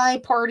of July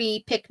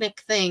party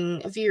picnic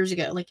thing a few years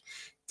ago, like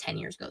 10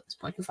 years ago at this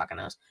point, who fucking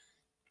knows?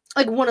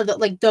 Like one of the,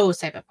 like those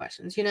type of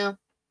questions, you know?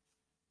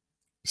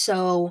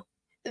 So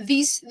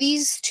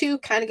these two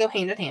kind of go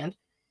hand in hand.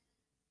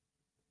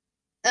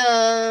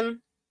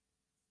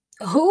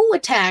 Who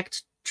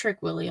attacked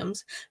Trick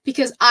Williams?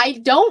 Because I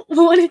don't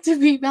want it to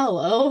be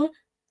Mello,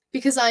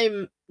 because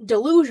I'm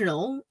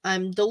delusional,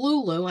 I'm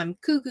Delulu, I'm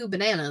cuckoo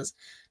bananas.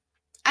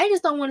 I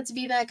just don't want it to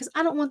be that, because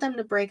I don't want them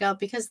to break up,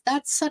 because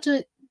that's such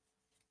a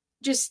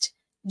just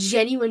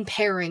genuine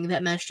pairing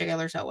that meshed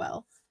together so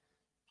well.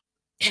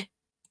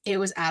 It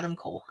was Adam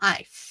Cole.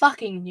 I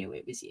fucking knew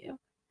it was you.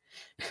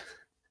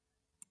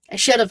 I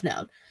should have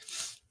known.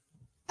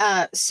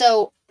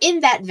 So, in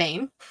that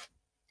vein,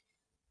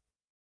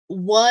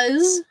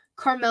 was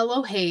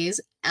Carmelo Hayes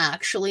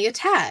actually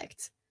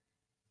attacked?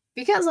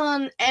 Because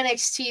on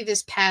NXT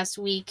this past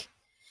week,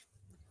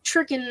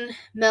 Trick and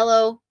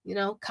Mello,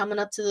 coming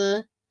up to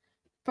the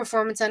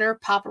Performance Center,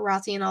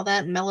 paparazzi and all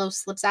that, and Mello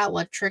slips out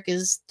while Trick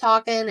is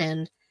talking,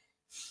 and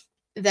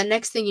the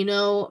next thing you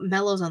know,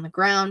 Mello's on the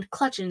ground,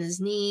 clutching his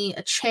knee,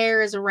 a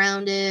chair is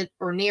around it,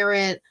 or near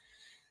it,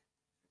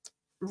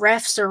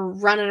 refs are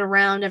running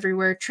around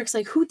everywhere, Trick's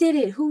like, who did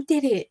it? Who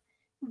did it?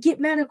 Get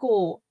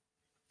medical.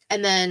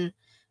 And then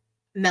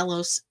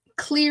Mello's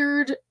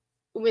cleared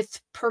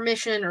with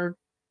permission, or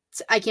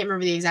I can't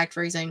remember the exact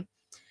phrasing,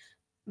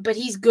 but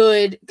he's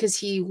good because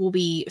he will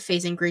be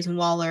facing Grayson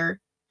Waller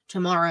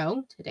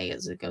tomorrow, today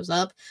as it goes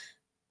up,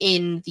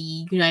 in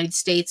the United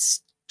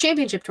States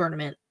Championship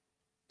Tournament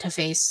to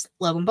face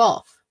Logan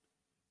Paul.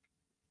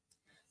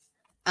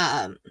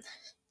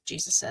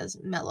 Jesus says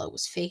Mello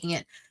was faking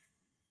it.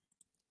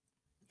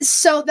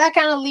 So that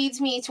kind of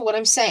leads me to what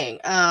I'm saying.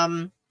 At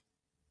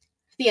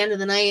the end of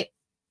the night,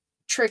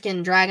 Trick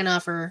and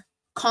Dragunov are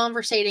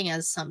conversating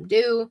as some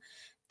do,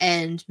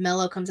 and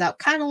Mello comes out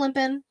kind of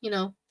limping,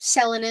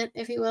 selling it,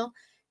 if you will.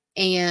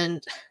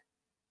 And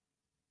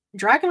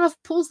Dragunov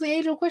pulls the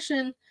age-old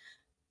question,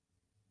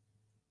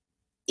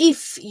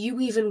 if you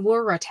even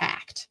were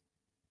attacked.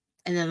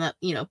 And then that,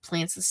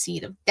 plants the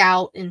seed of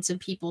doubt in some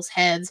people's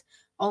heads.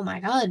 Oh my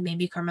god,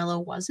 maybe Carmelo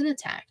wasn't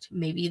attacked.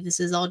 Maybe this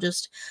is all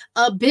just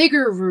a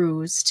bigger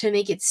ruse to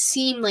make it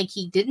seem like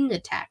he didn't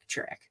attack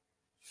Trick.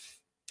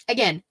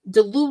 Again,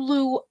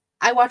 Delulu,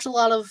 I watch a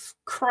lot of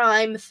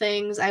crime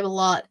things. I have a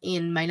lot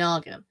in my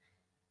noggin.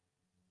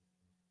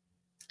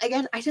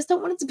 Again, I just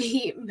don't want it to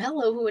be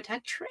Mello who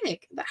attacked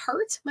Trick. That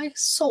hurts my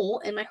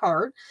soul and my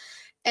heart,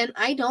 and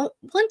I don't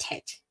want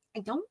it.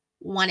 I don't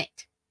want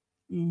it.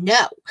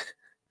 No.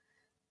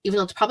 Even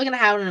though it's probably going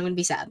to happen and I'm going to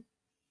be sad.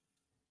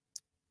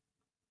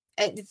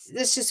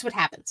 That's just what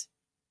happens.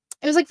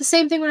 It was like the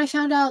same thing when I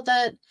found out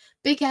that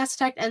Big Cass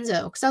attacked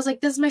Enzo. Because I was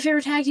like, this is my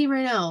favorite tag team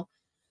right now.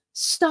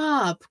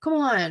 Stop. Come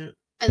on.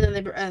 And then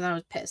I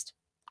was pissed.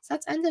 So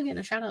that's Enzo getting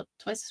a shout out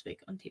twice this week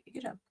on TV.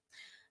 Good job.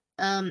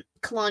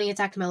 Kalani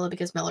attacked Mello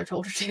because Mello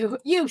told her to.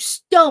 You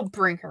don't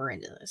bring her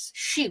into this.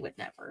 She would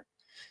never.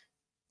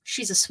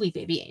 She's a sweet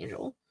baby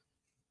angel.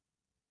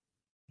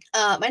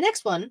 My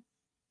next one.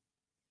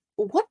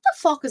 What the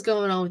fuck is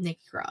going on with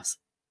Nikki Cross?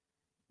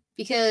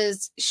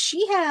 Because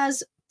she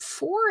has,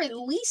 for at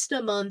least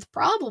a month,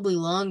 probably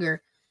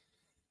longer,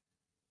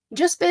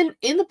 just been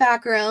in the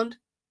background,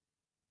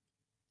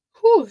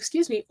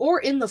 or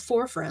in the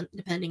forefront,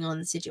 depending on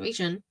the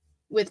situation,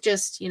 with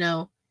just,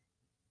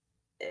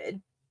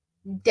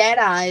 dead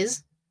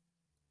eyes,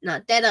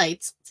 not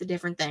deadites, it's a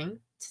different thing,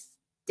 it's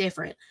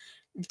different,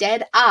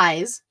 dead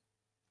eyes,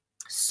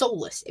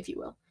 soulless, if you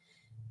will,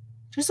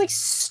 just like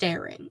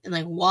staring, and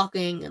like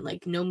walking, and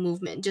like no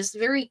movement, just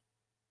very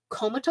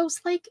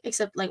comatose-like,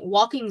 except like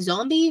walking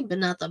zombie, but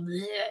not the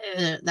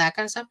bleh, that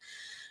kind of stuff.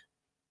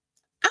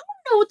 I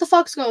don't know what the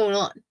fuck's going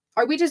on.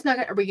 Are we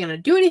gonna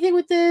do anything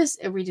with this?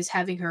 Are we just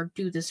having her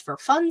do this for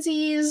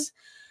funsies?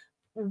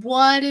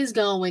 What is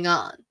going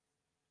on?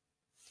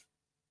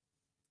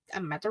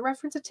 I'm about to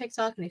reference a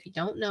TikTok, and if you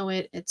don't know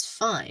it, it's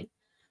fine.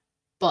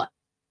 But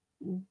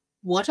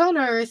what on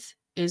earth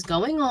is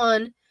going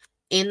on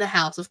in the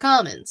House of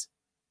Commons?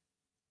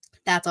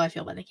 That's how I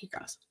feel about Nikki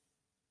Cross.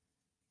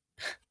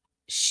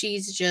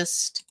 She's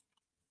just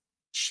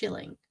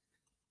chilling.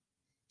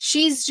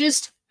 She's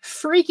just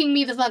freaking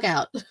me the fuck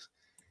out.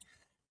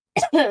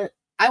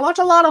 I watch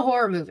a lot of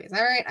horror movies,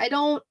 alright? I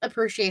don't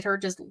appreciate her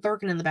just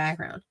lurking in the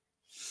background.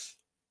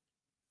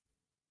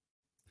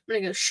 I'm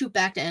gonna go shoot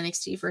back to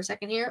NXT for a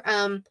second here.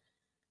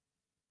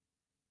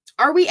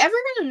 Are we ever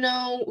gonna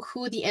know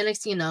who the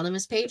NXT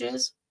Anonymous page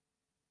is?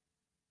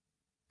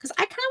 Because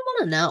I kind of want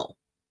to know.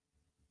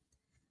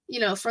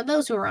 For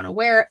those who are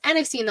unaware,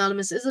 NXT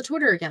Anonymous is a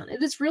Twitter account.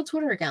 It is a real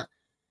Twitter account.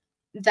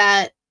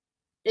 That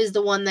is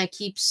the one that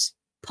keeps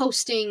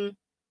posting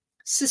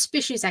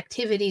suspicious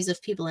activities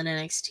of people in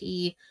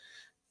NXT.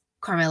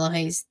 Carmelo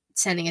Hayes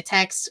sending a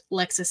text.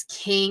 Lexis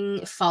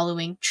King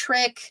following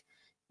Trick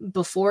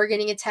before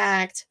getting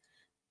attacked.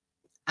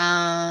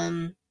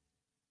 What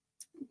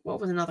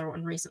was another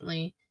one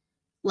recently?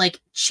 Like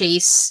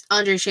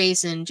Andre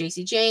Chase and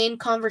JC Jane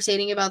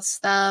conversating about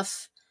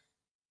stuff.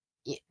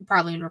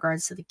 Probably in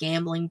regards to the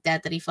gambling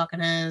debt that he fucking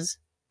has.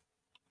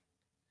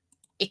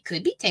 It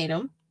could be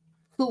Tatum,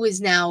 who is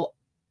now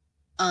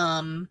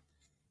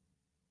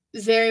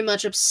very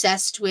much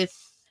obsessed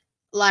with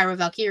Lyra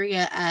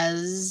Valkyria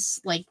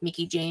as like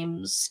Mickie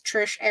James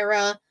Trish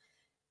era,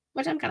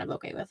 which I'm kind of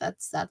okay with.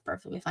 That's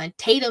perfectly fine.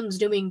 Tatum's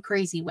doing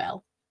crazy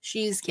well.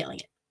 She's killing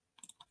it.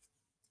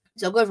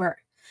 So good for her.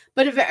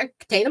 But if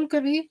Tatum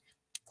could be,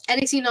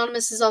 NXT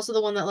Anonymous is also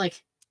the one that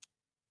like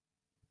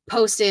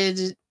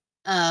posted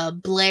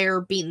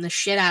Blair beating the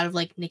shit out of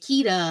like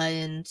Nikita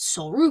and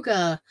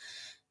Solruka.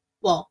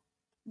 Well,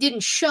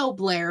 didn't show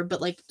Blair,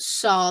 but like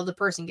saw the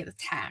person get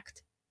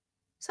attacked.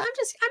 So I'm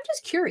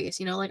just curious,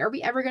 you know, like, are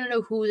we ever gonna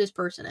know who this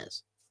person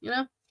is? You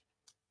know?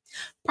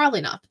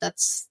 Probably not, but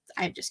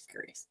I'm just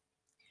curious.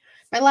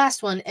 My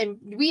last one, and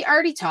we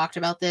already talked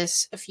about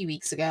this a few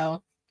weeks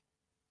ago,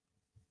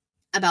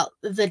 about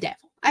the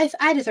devil. I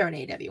had to throw an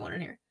AW one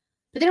in here.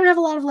 But they don't have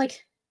a lot of,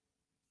 like,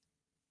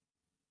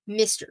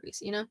 mysteries,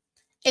 you know?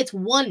 It's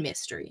one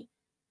mystery.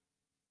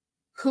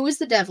 Who is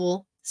the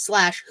devil /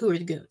 who are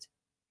the goons?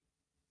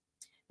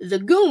 The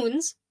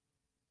goons,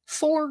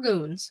 4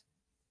 goons,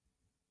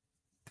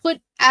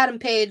 put Adam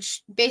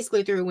Page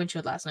basically through a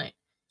windshield last night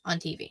on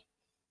TV.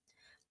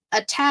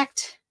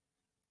 Attacked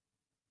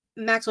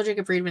Maxwell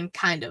Jacob Friedman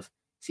kind of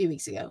a few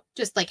weeks ago.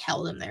 Just like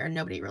held him there and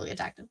nobody really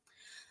attacked him.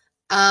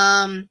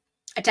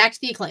 Attacked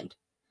the Acclaimed.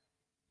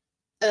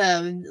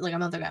 Like a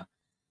month ago.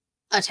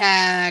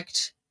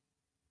 Attacked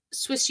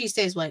Swiss Cheese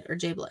Stays White or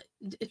Jay White.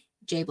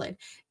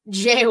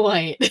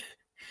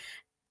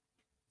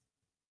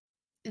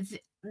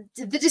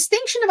 The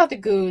distinction about the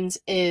goons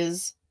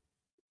is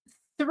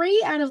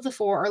 3 out of the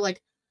 4 are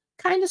like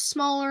kind of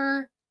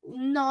smaller,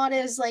 not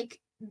as like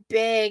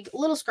big, a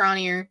little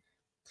scrawnier,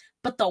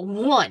 but the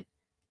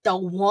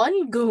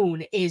one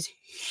goon is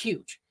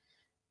huge.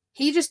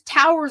 He just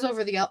towers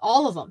over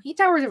all of them. He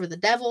towers over the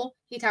devil.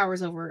 He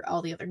towers over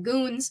all the other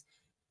goons.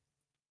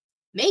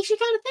 Makes you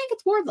kind of think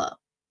it's Wardlow.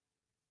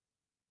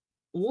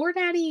 War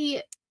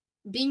Daddy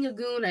being a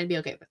goon, I'd be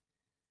okay with.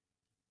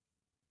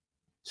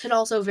 Could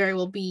also very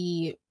well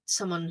be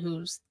someone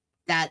who's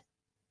that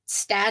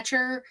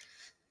stature.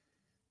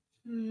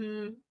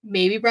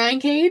 Maybe Brian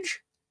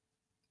Cage.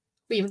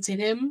 We haven't seen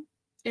him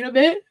in a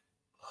bit.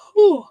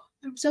 Whew,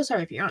 I'm so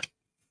sorry if you're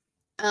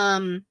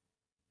on.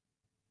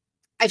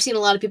 I've seen a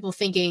lot of people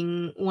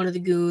thinking one of the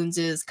goons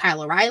is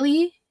Kyle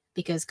O'Reilly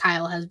because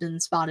Kyle has been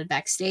spotted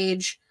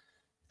backstage.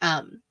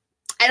 I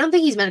don't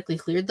think he's medically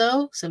cleared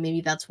though, so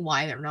maybe that's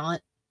why they're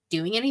not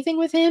doing anything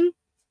with him.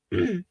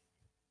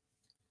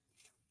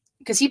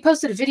 Because he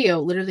posted a video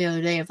literally the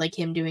other day of like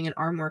him doing an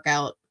arm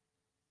workout.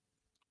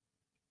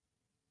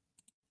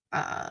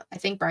 I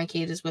think Brian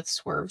Cage is with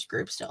Swerve's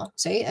group still.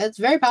 See, it's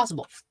very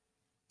possible.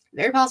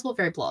 Very possible,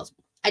 very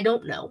plausible. I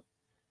don't know.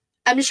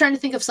 I'm just trying to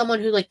think of someone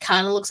who like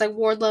kind of looks like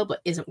Wardlow,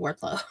 but isn't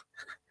Wardlow.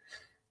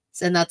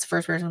 And that's the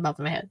first person that popped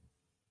in my head.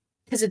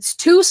 Because it's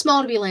too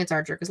small to be Lance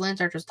Archer, because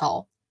Lance Archer's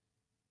tall.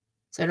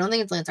 So I don't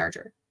think it's Lance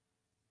Archer.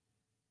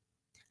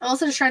 I'm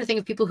also just trying to think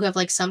of people who have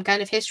like some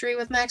kind of history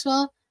with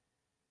Maxwell.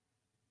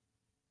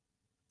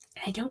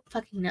 I don't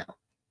fucking know.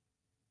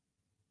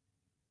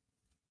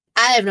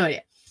 I have no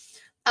idea.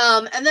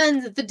 And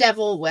then the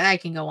devil, I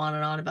can go on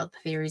and on about the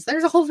theories.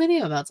 There's a whole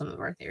video about some of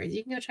our theories.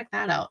 You can go check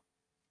that out.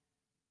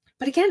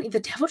 But again, the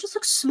devil just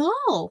looks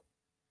small.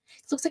 He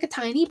looks like a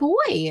tiny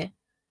boy.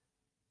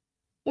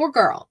 Or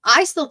girl.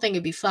 I still think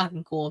it'd be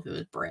fucking cool if it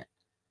was Britt.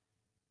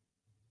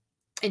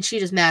 And she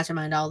just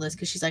masterminded all this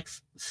because she's like,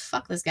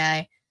 fuck this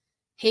guy.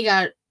 He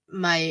got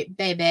my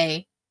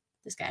baby,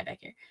 this guy back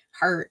here,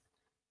 hurt.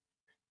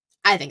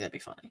 I think that'd be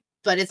funny.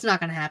 But it's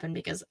not going to happen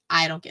because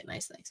I don't get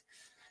nice things.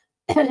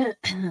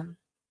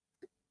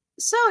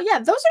 So, yeah,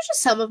 those are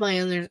just some of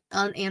my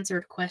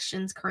unanswered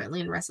questions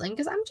currently in wrestling.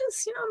 Because I'm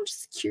just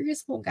a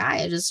curious little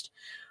guy.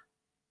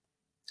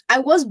 I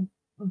was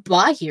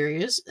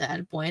bi-curious at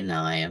a point.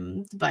 Now I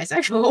am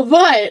bisexual.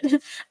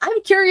 But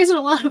I'm curious in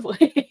a lot of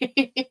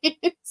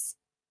ways.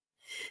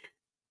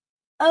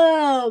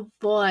 Oh,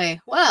 boy.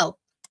 Well,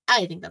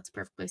 I think that's a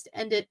perfect place to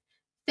end it.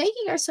 Thank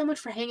you guys so much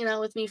for hanging out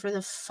with me for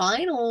the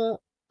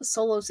final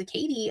Solo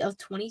Cicady of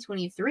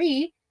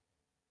 2023.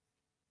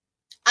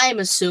 I'm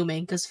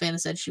assuming, because Fana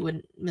said she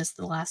wouldn't miss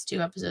the last 2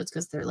 episodes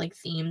because they're, like,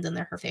 themed and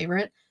they're her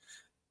favorite.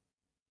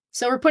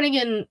 So we're putting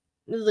in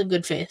the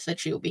good faith that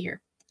she will be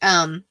here.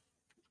 Thank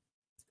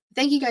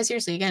you guys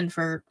seriously again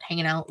for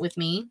hanging out with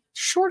me.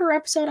 Shorter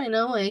episode, I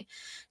know. I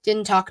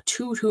didn't talk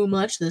too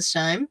much this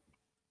time.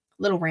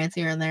 Little rants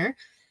here and there.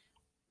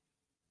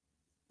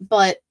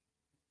 But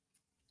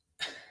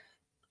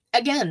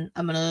again,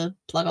 I'm going to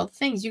plug all the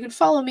things. You can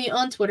follow me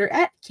on Twitter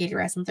at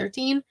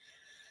KatieWrestling13.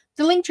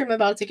 The link to I'm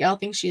about to take all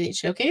things She Elite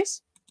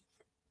Showcase.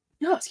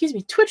 No, excuse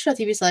me.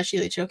 Twitch.tv/She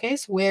Elite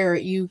Showcase, where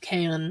you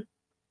can,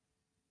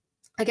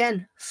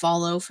 again,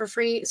 follow for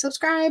free.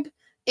 Subscribe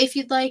if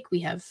you'd like.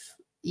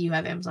 You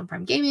have Amazon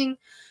Prime Gaming.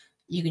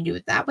 You can do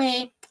it that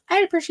way.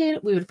 I'd appreciate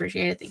it. We would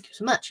appreciate it. Thank you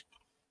so much.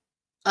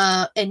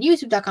 And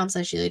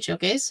youtube.com/She Elite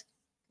Showcase.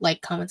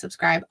 Like, comment,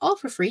 subscribe, all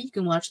for free. You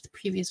can watch the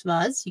previous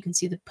VODs. You can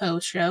see the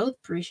post-show, the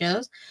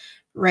pre-shows.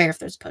 Rare if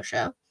there's a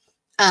post-show.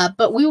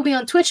 But we will be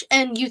on Twitch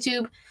and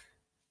YouTube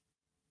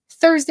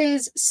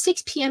Thursdays,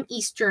 6 p.m.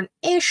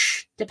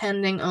 Eastern-ish,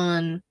 depending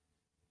on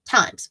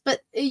times.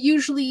 But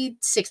usually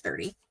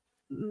 6:30,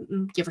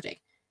 give or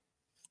take.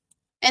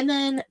 And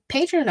then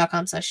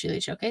patreon.com/She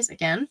Elite Showcase.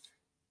 Again,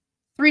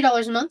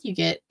 $3 a month. You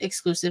get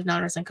exclusive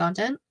non-wrestling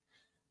content.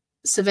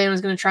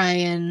 Savannah's going to try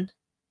and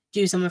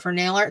do some of her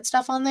nail art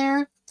stuff on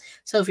there.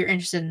 So if you're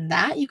interested in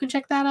that, you can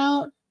check that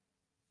out.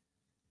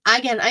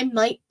 Again, I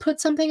might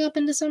put something up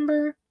in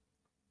December.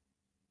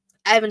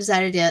 I haven't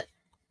decided yet.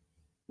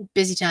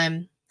 Busy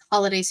time,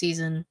 holiday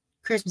season,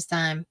 Christmas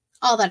time,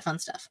 all that fun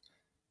stuff.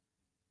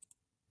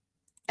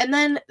 And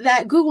then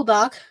that Google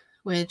Doc,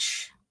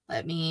 which,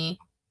 let me,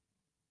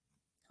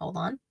 hold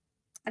on.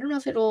 I don't know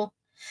if it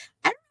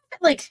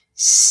like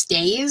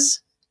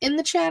stays in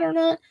the chat or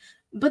not,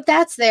 but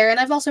that's there. And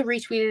I've also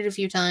retweeted it a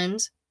few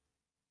times.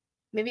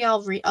 Maybe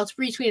I'll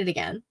retweet it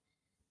again.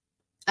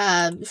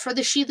 For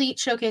the She Elite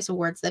Showcase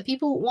Awards that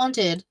people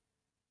wanted,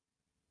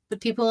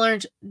 but people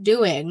aren't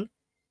doing.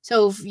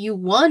 So if you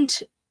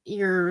want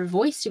your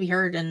voice to be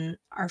heard in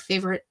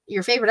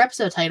your favorite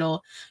episode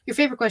title, your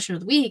favorite question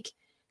of the week,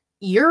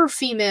 your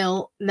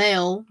female,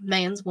 male,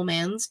 man's,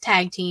 woman's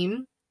tag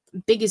team,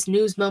 biggest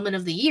news moment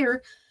of the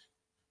year,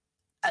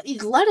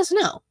 let us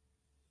know.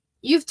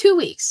 You have 2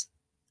 weeks.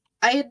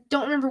 I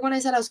don't remember when I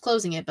said I was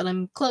closing it, but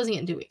I'm closing it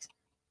in 2 weeks.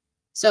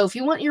 So if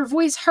you want your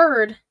voice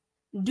heard,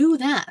 do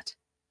that.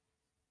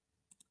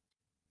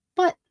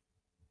 But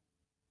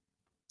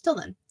till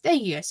then,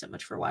 thank you guys so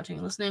much for watching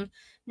and listening.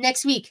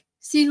 Next week,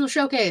 seasonal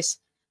showcase,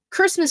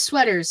 Christmas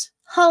sweaters,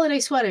 holiday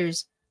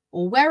sweaters,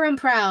 wear 'em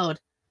proud.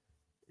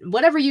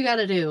 Whatever you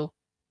gotta do,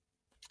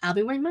 I'll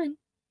be wearing mine.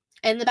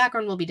 And the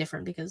background will be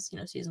different because,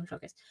 seasonal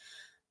showcase.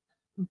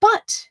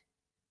 But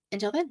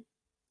until then,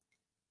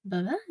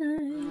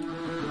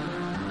 bye-bye.